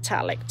lot of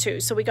metallic too.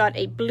 So we got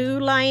a blue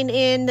line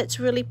in that's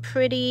really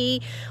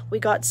pretty. We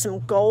got some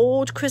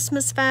gold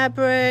Christmas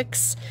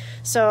fabrics.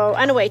 So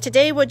anyway,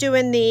 today we're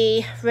doing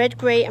the red,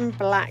 gray, and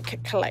black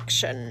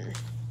collection.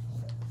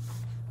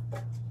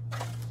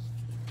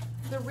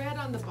 The red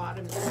on the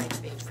bottom is my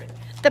favorite.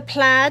 The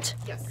plaid.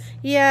 Yes.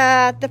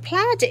 Yeah, the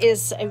plaid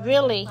is a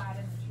really...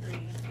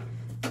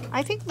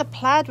 I think the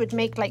plaid would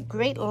make like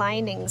great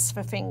linings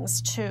for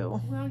things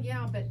too. Well,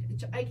 yeah, but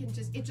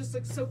it just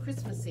looks so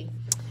Christmassy.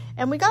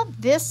 And we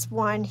got this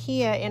one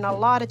here in a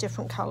lot of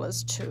different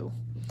colors too.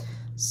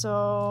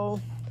 So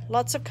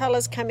lots of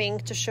colors coming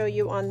to show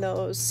you on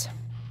those.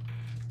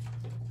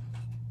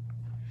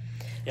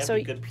 That'd So-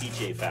 be good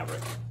PJ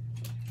fabric.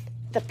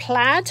 The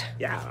plaid.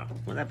 Yeah,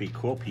 wouldn't that be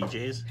cool,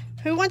 PJs?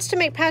 Who wants to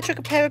make Patrick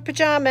a pair of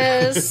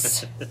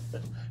pajamas?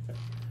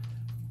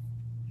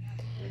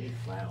 We need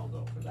flannel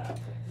though for that.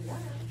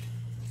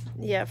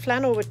 Yeah,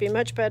 flannel would be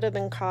much better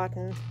than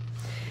cotton.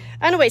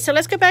 Anyway, so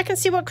let's go back and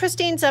see what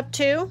Christine's up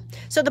to.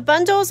 So the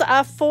bundles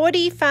are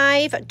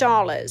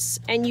 $45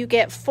 and you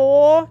get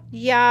 4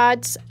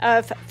 yards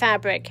of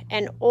fabric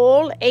and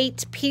all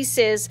 8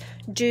 pieces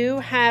do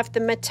have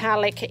the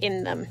metallic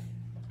in them.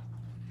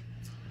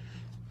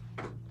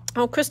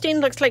 Oh,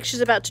 Christine looks like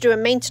she's about to do a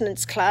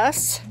maintenance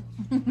class.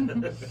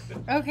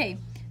 Okay,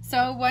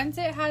 so once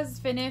it has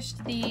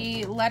finished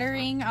the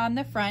lettering on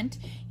the front,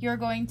 you're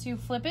going to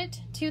flip it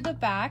to the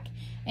back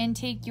and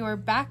take your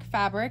back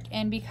fabric,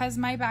 and because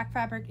my back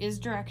fabric is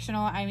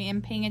directional, I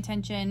am paying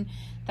attention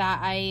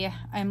that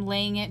I'm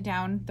laying it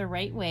down the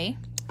right way.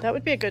 That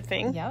would be a good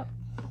thing. Yep,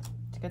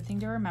 it's a good thing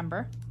to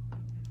remember.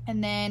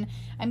 And then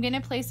I'm going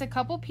to place a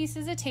couple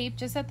pieces of tape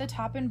just at the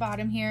top and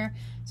bottom here,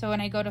 so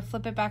when I go to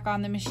flip it back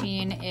on the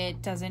machine,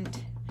 it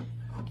doesn't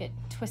get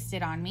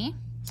twisted on me.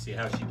 See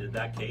how she did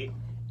that, Kate?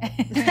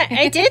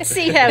 I did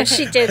see how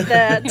she did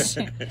that.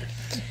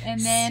 And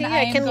then See,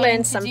 I I'm can going learn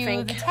to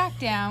something. do the tack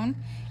down,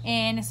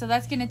 and so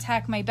that's going to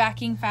tack my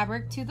backing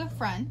fabric to the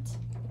front.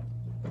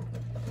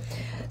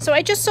 So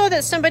I just saw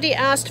that somebody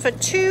asked for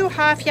 2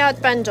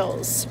 half-yard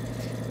bundles.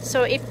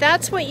 So if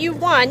that's what you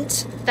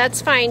want,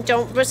 that's fine.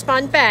 Don't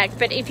respond back.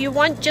 But if you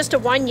want just a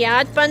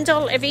 1-yard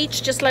bundle of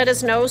each, just let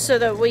us know so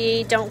that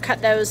we don't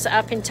cut those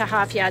up into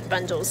half-yard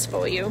bundles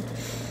for you.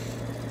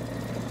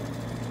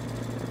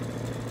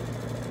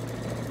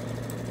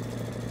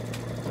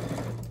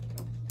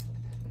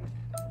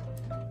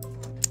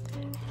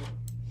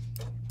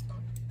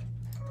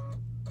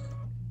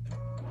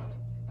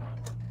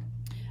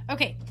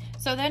 Okay,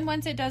 so then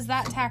once it does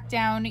that tack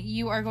down,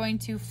 you are going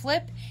to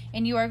flip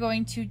and you are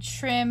going to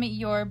trim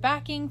your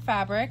backing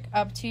fabric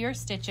up to your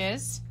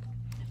stitches.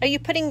 Are you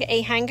putting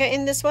a hanger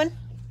in this one?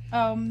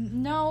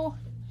 No,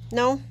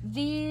 No?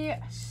 the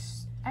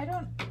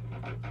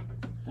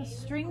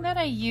string that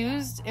I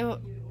used,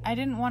 I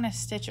didn't want to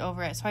stitch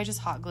over it, so I just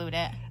hot glued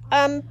it.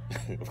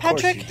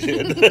 Patrick?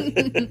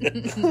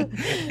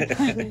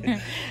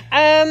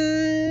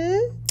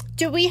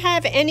 Do we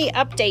have any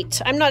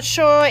update? I'm not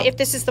sure if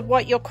this is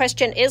what your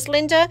question is,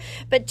 Linda,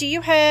 but do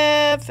you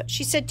have,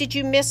 she said, did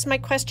you miss my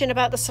question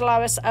about the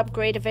Solaris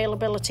upgrade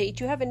availability?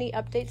 Do you have any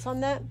updates on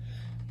that?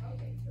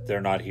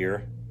 They're not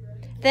here.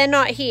 They're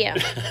not here.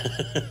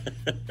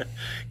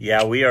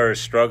 Yeah, we are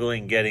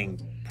struggling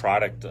getting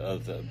product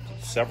of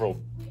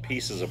several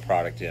pieces of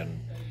product in,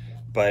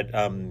 but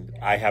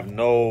I have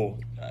no,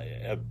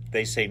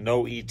 they say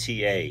no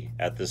ETA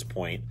at this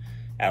point.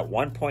 At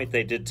one point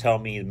they did tell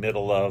me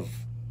middle of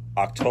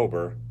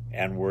October,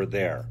 and we're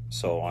there.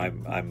 So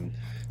I'm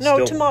No,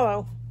 still,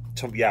 tomorrow.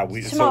 So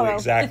Tomorrow.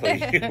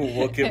 exactly.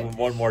 We'll give them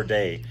one more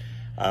day.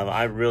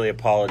 I really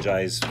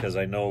apologize because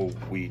I know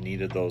we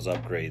needed those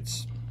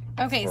upgrades.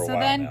 Okay, for a so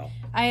while then now.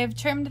 I have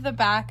trimmed the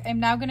back.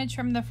 I'm now going to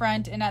trim the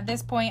front, and at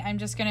this point I'm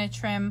just going to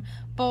trim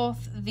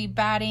both the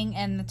batting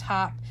and the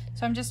top.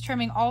 So I'm just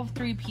trimming all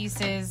 3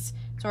 pieces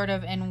sort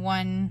of in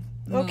one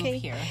move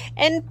here.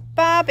 And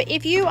Bob,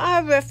 if you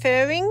are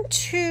referring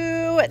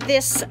to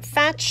this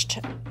thatched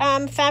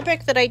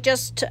fabric that I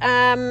just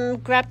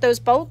grabbed those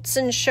bolts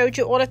and showed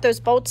you all of those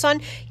bolts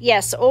on,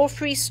 yes, all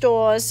 3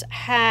 stores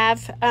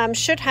have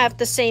should have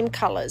the same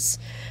colors.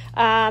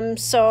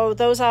 So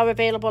those are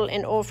available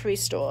in all 3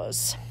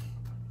 stores.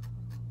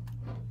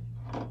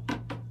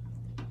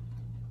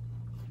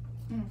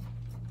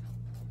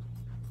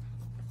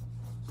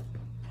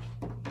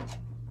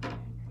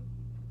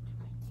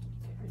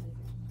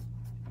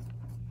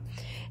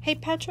 Hey,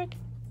 Patrick,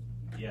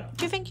 Yeah.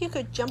 do you think you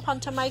could jump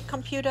onto my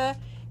computer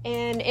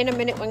and in a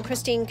minute when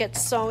Christine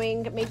gets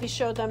sewing, maybe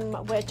show them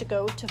where to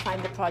go to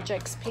find the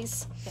projects,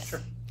 please? Sure.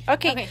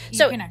 Okay, You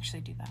so can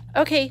actually do that.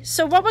 okay,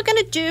 so what we're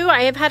going to do,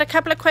 I have had a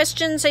couple of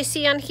questions I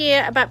see on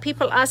here about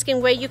people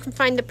asking where you can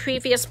find the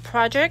previous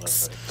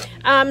projects.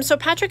 So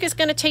Patrick is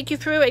going to take you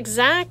through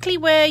exactly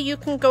where you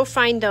can go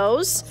find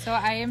those. So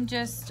I am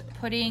just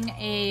putting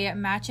a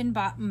matching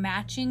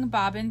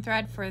bobbin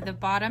thread for the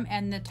bottom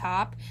and the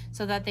top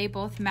so that they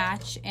both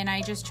match, and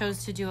I just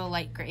chose to do a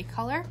light gray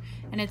color,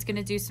 and it's going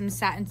to do some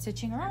satin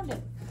stitching around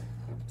it.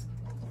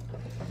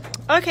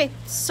 Okay,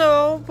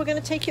 so we're going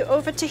to take you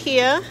over to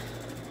here.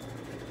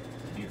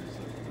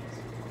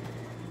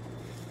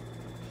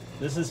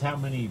 This is how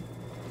many,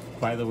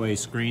 by the way,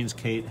 screens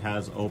Kate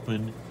has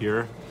open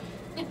here.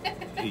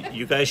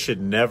 You guys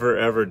should never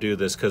ever do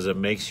this because it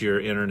makes your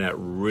internet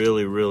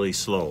really, really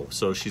slow.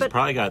 So she's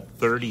probably got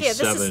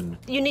 37.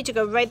 You need to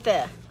go right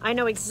there. I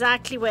know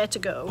exactly where to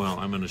go. Well,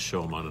 I'm going to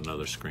show them on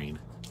another screen.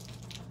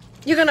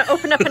 You're going to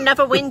open up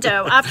another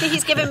window. After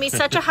he's given me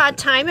such a hard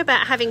time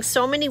about having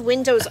so many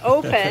windows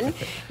open,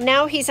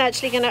 now he's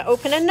actually going to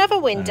open another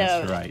window.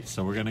 That's right.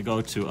 So we're going to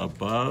go to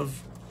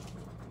above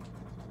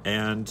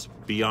and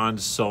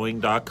beyond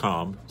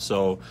sewing.com.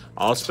 So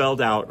all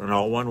spelled out and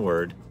all one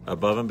word,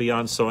 above and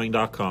beyond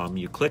sewing.com.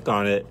 You click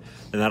on it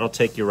and that'll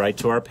take you right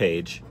to our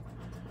page.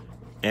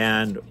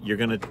 And you're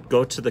going to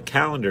go to the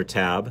calendar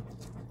tab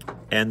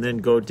and then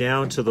go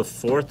down to the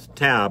 4th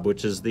tab,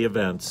 which is the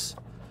events.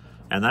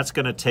 And that's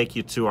going to take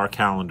you to our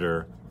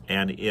calendar,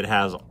 and it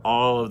has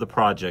all of the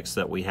projects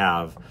that we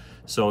have.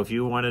 So if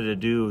you wanted to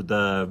do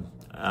the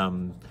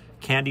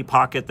candy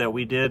pocket that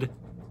we did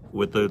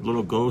with the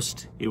little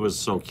ghost, it was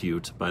so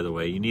cute, by the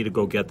way. You need to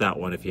go get that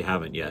one if you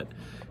haven't yet.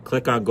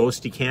 Click on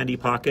Ghosty Candy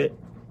Pocket,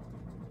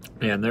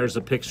 and there's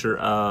a picture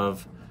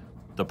of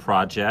the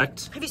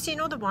project. Have you seen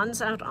all the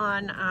ones out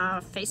on our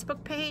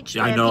Facebook page?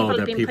 I know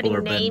that people people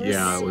have been putting names.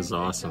 Yeah, it was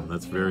awesome.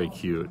 That's very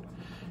cute.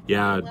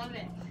 Yeah. Love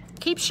it.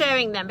 Keep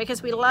sharing them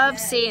because we love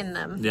seeing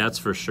them. That's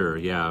for sure,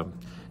 yeah.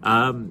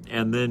 And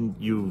then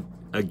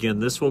again,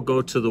 this will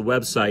go to the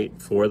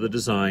website for the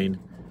design,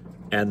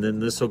 and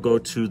then this will go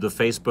to the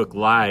Facebook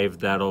Live.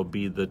 That'll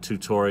be the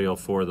tutorial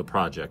for the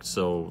project.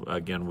 So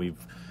again,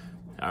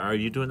 are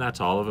you doing that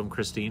to all of them,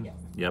 Christine? Yes.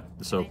 Yep.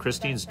 So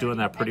Christine's doing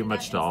that pretty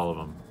much to all of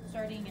them.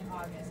 Starting in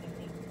August, I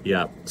think.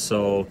 Yep.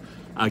 So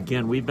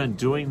again, we've been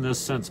doing this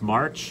since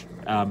March,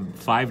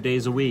 5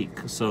 days a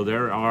week. So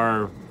there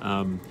are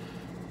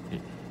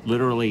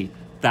literally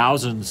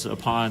thousands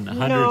upon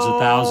hundreds of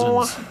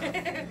thousands.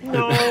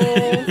 No.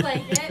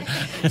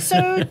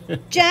 So,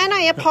 Jan,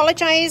 I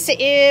apologize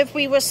if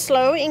we were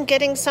slow in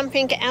getting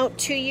something out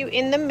to you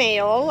in the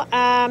mail.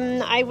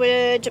 I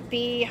would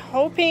be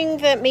hoping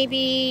that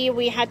maybe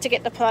we had to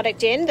get the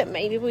product in, that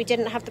maybe we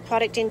didn't have the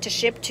product in to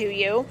ship to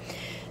you.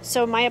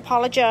 So my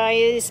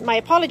apologies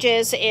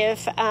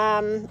if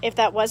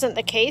that wasn't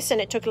the case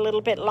and it took a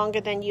little bit longer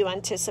than you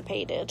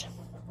anticipated.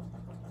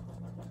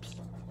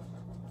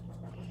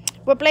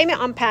 We'll blame it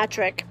on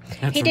Patrick.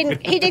 He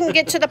didn't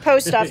get to the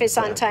post office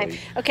on time.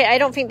 Okay, I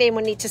don't think they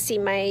will need to see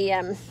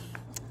my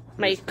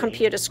my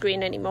computer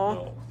screen anymore.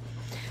 No.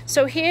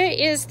 So here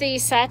is the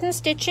satin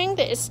stitching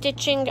that is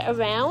stitching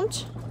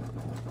around.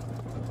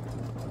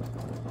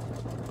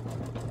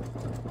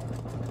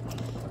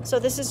 So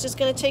this is just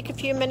going to take a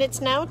few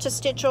minutes now to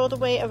stitch all the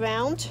way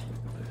around.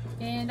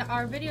 And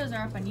our videos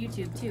are up on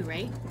YouTube too,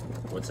 right?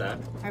 What's that?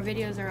 Our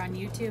videos are on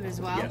YouTube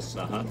as well. Yes,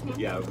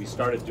 yeah, we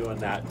started doing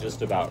that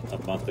just about a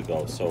month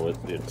ago, so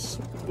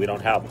we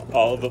don't have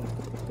all of them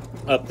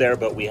up there,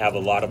 but we have a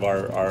lot of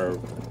our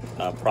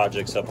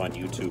projects up on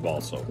YouTube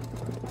also.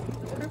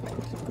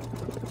 Perfect.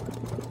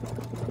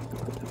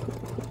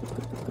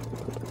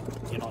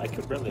 You know, I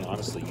could really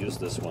honestly use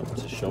this one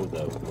to show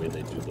the way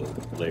they do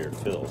the layered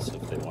fills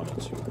if they wanted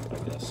to,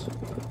 I guess.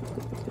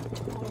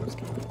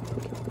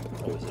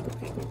 Oh, is it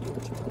okay? We'll do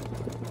it tomorrow.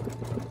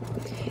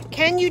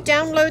 Can you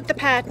download the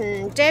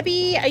pattern?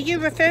 Debbie, are you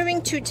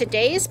referring to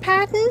today's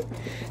pattern?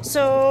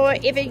 So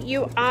if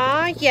you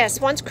are,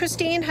 yes, once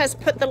Christine has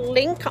put the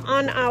link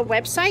on our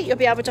website, you'll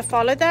be able to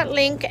follow that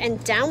link and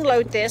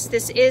download this.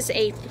 This is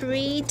a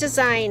free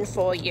design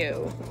for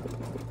you.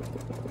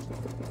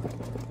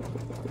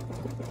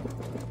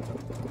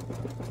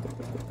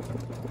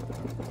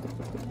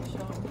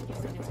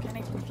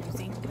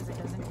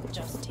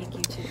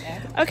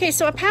 Okay,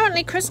 so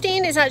apparently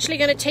Christine is actually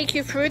going to take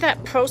you through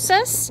that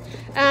process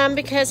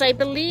because I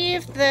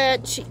believe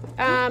that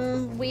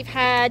we've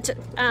had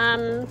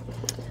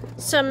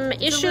some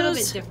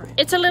issues.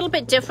 It's a little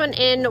bit different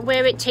in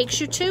where it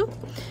takes you to.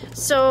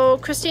 So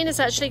Christine is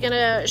actually going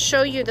to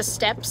show you the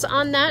steps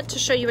on that to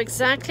show you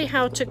exactly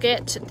how to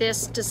get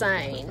this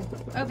design.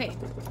 Okay.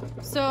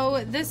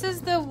 So this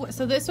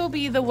will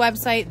be the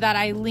website that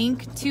I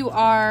link to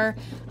our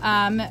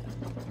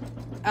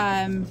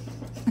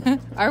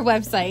our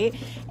website,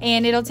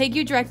 and it'll take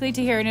you directly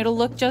to here, and it'll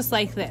look just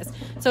like this.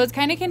 So it's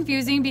kind of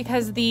confusing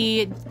because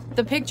the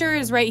picture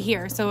is right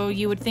here, so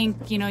you would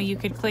think, you know, you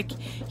could click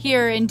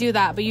here and do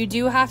that, but you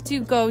do have to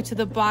go to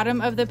the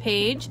bottom of the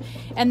page,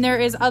 and there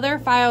is other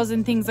files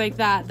and things like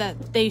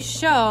that they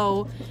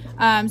show.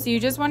 So you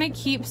just want to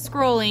keep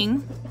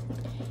scrolling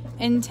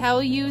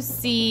until you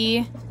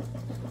see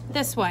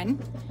this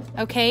one,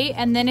 okay?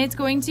 And then it's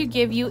going to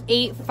give you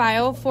 8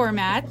 file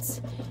formats.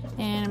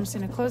 And I'm just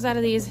going to close out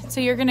of these.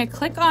 So you're going to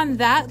click on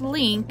that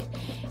link,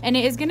 and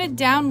it is going to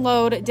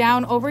download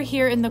down over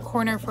here in the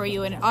corner for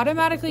you, and it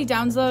automatically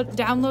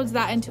downloads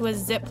that into a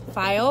zip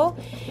file.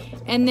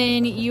 And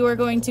then you are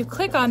going to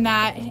click on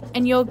that,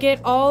 and you'll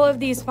get all of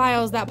these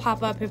files that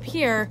pop up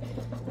here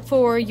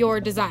for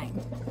your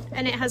design.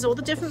 And it has all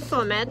the different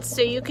formats,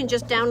 so you can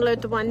just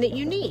download the one that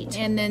you need.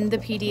 And then the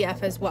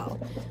PDF as well.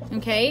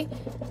 Okay?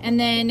 And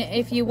then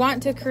if you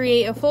want to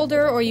create a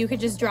folder, or you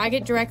could just drag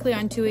it directly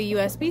onto a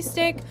USB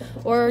stick,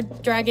 or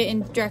drag it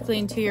in directly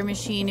into your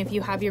machine if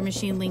you have your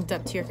machine linked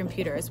up to your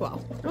computer as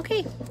well.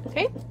 Okay.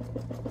 Okay?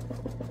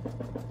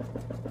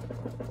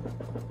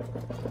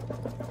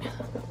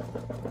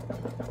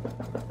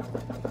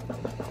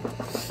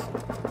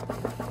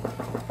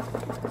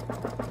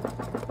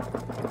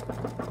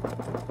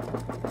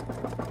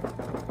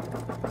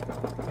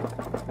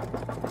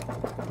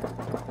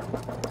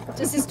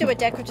 Does this do a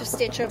decorative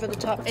stitch over the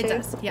top too? It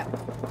does, yeah.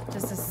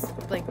 Just this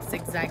like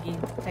zigzaggy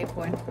type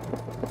one.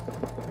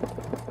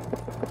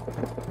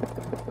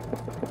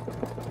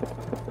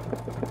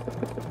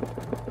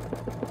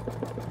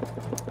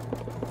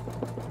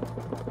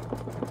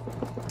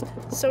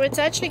 So it's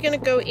actually going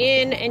to go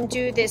in and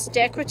do this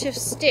decorative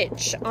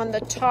stitch on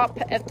the top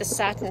of the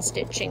satin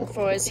stitching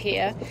for us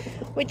here,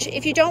 which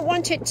if you don't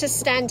want it to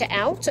stand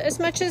out as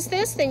much as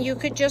this, then you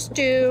could just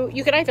do,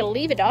 you could either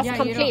leave it off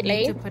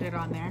completely. You don't need to put it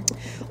on there.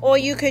 Or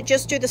you could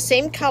just do the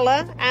same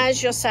color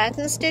as your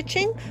satin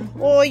stitching,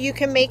 or you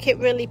can make it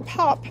really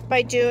pop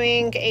by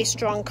doing a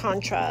strong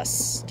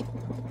contrast.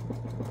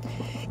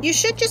 You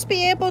should just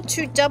be able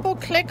to double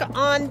click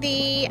on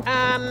the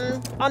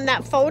on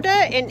that folder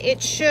and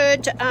it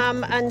should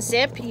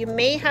unzip. You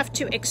may have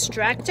to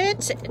extract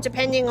it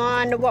depending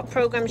on what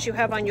programs you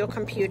have on your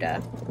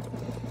computer.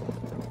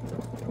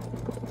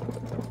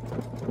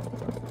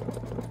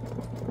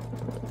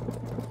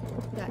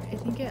 Yeah, I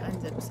think it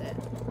unzips it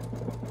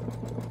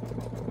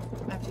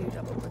after you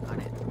double click on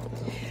it.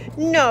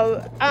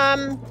 No,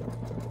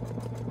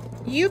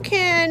 you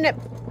can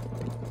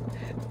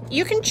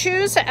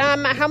choose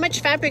how much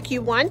fabric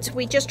you want.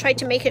 We just try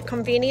to make it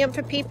convenient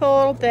for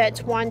people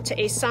that want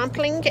a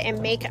sampling and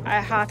make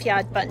a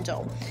half-yard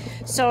bundle.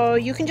 So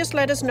you can just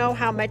let us know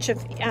how much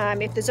of,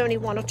 if there's only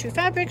 1 or 2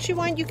 fabrics you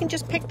want, you can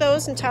just pick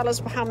those and tell us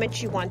how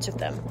much you want of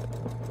them.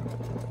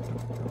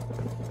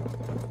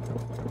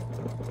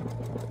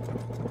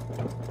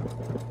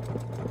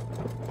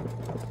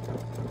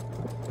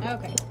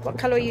 Okay. What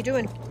color are you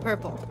doing?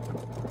 Purple.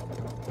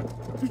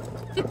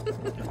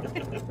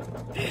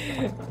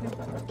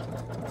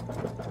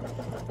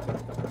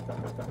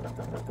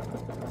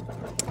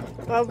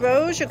 Well,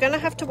 Rose, you're going to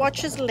have to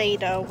watch us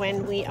later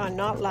when we are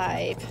not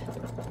live.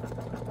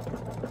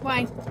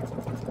 Why?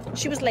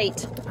 She was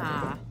late.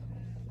 Ah.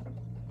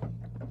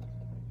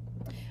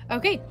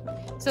 Okay,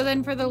 so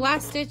then for the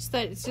last stitch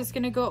that's just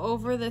going to go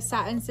over the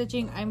satin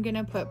stitching, I'm going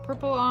to put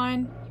purple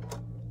on.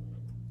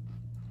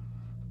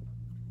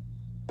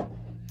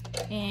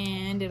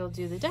 And it'll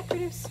do the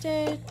decorative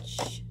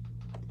stitch.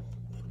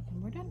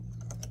 And we're done.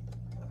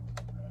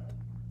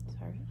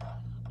 Sorry.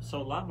 So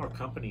a lot more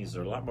companies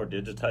or a lot more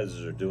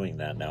digitizers are doing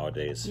that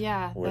nowadays.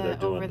 Yeah, where they're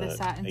doing over the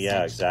satin Yeah,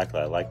 stitch. exactly.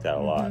 I like that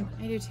a lot.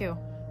 I do too.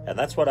 And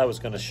that's what I was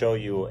going to show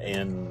you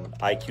in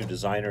IQ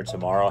Designer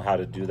tomorrow, how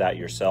to do that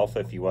yourself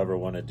if you ever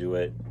want to do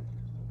it.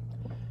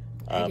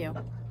 I do.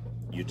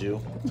 You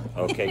do?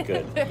 Okay,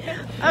 good.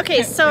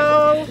 Okay,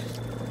 so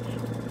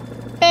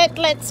but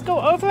let's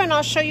go over and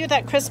I'll show you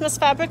that Christmas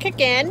fabric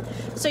again.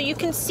 So you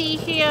can see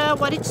here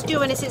what it's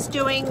doing is it's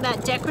doing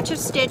that decorative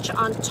stitch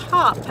on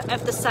top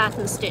of the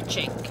satin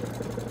stitching.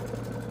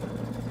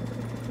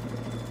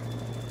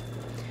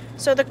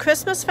 So the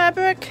Christmas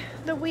fabric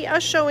that we are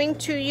showing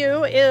to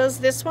you is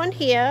this one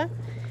here.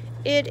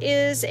 It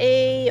is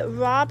a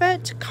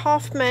Robert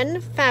Kaufman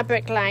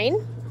fabric line.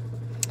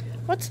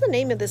 What's the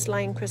name of this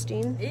line,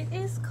 Christine? It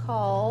is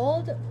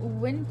called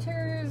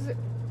Winter's...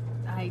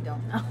 I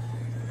don't know.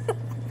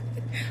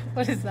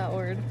 What is that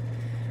word?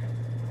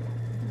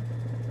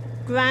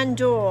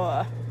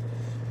 Grandeur.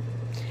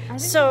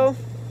 So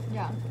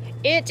yeah.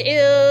 it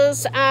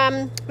is,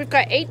 we've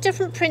got 8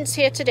 different prints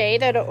here today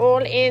that are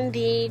all in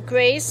the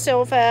gray,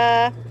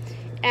 silver,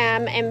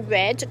 and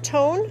red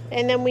tone.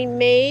 And then we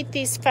made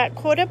these fat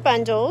quarter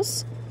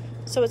bundles.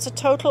 So it's a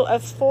total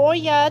of 4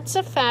 yards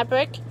of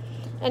fabric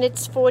and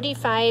it's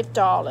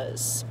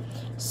 $45.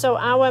 So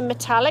our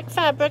metallic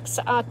fabrics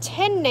are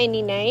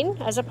 $10.99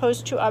 as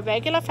opposed to our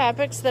regular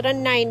fabrics that are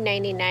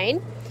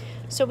 $9.99.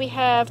 So we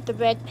have the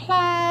red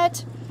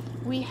plaid.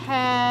 We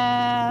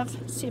have,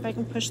 let's see if I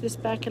can push this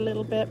back a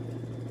little bit.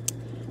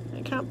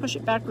 I can't push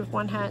it back with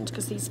one hand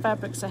because these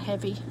fabrics are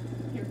heavy.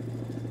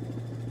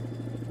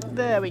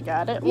 There, we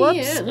got it.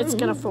 Whoops, Yeah. it's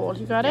gonna fall.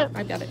 You got it?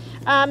 I got it.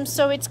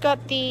 So it's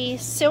got the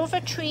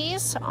silver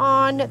trees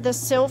on the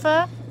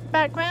silver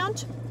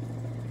background.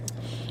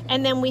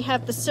 And then we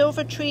have the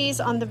silver trees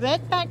on the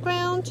red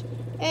background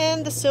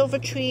and the silver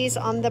trees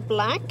on the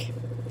black.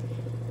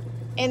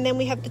 And then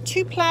we have the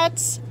 2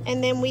 plaids,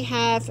 and then we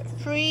have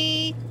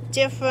 3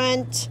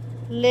 different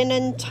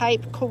linen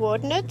type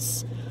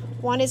coordinates.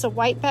 One is a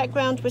white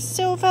background with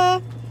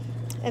silver,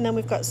 and then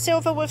we've got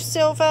silver with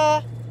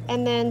silver,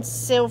 and then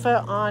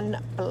silver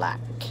on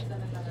black.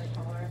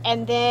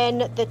 And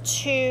then the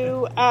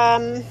two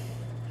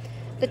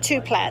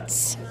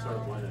plaids.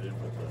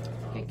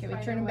 Okay, can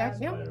we turn them back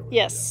now?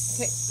 Yes.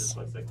 Just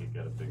looks like you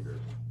got a bigger.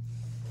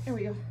 There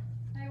we go.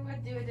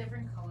 do a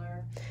different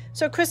color.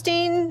 So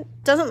Christine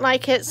doesn't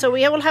like it, so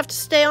we will have to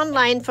stay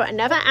online for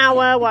another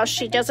hour while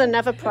she does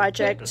another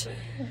project.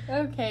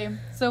 Okay,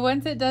 so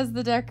once it does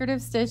the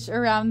decorative stitch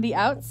around the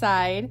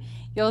outside,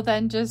 you'll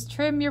then just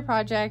trim your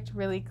project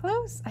really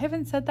close. I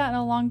haven't said that in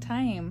a long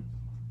time.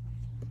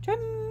 Trim.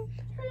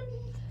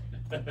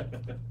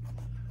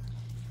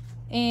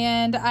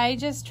 And I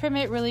just trim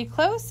it really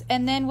close,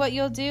 and then what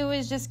you'll do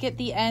is just get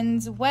the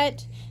ends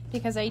wet,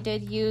 because I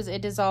did use a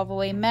dissolve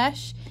away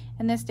mesh,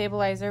 and the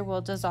stabilizer will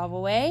dissolve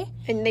away.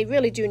 And they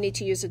really do need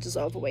to use a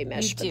dissolve away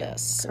mesh You for do,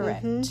 this.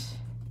 correct. Mhm.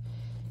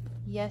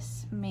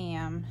 Yes,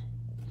 ma'am.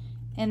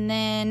 And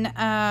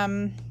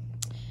then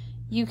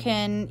you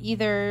can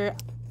either,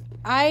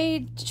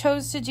 I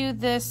chose to do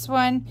this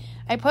one.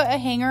 I put a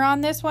hanger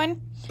on this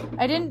one.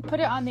 I didn't put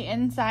it on the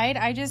inside.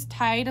 I just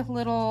tied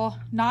little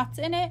knots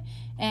in it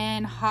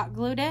and hot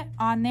glued it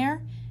on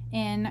there.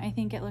 And I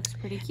think it looks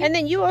pretty cute. And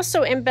then you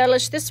also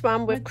embellished this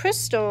one with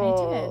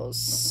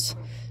crystals.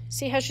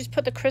 See how she's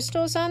put the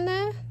crystals on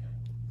there?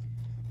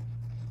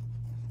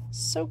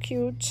 So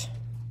cute.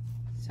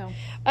 So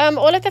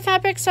All of the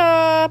fabrics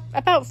are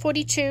about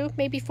 42,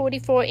 maybe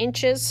 44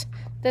 inches.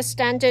 The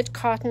standard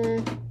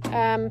cotton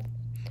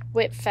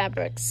whip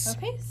fabrics.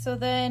 okay, so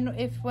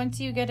then once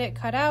you get it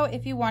cut out,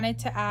 if you wanted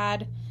to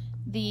add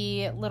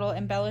the little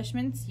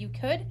embellishments, you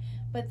could.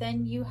 But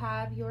then you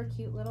have your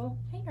cute little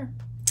hanger.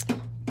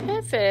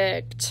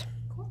 Perfect.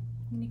 Cool.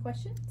 Any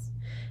questions?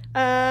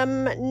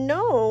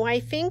 No, I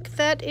think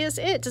that is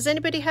it. Does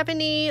anybody have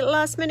any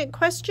last minute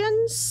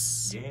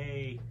questions?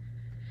 Yay.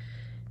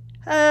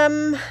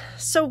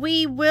 So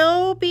we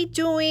will be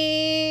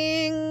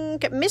doing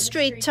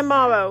mystery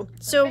tomorrow.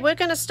 So we're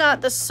going to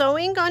start the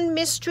sewing on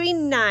mystery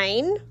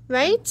 9,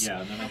 right?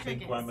 Yeah, and then I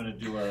think I'm going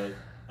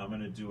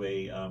to do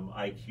a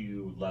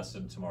IQ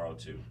lesson tomorrow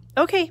too.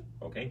 Okay.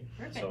 Okay.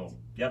 Perfect. So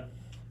yep.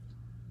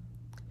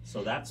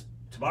 So that's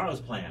tomorrow's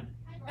plan.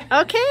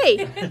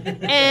 Okay.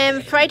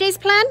 And Friday's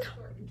plan?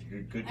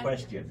 Good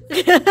question.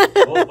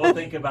 We'll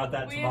think about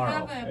that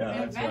tomorrow. have an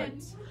That's right.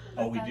 event.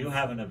 Oh, we do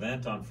have an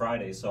event on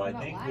Friday, so I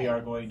think we are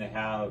going to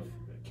have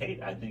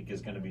Kate. I think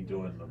is going to be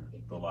doing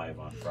the live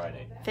on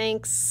Friday.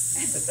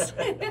 Thanks.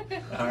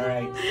 All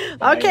right.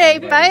 Okay.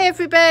 everybody. Bye,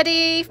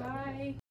 everybody. Bye.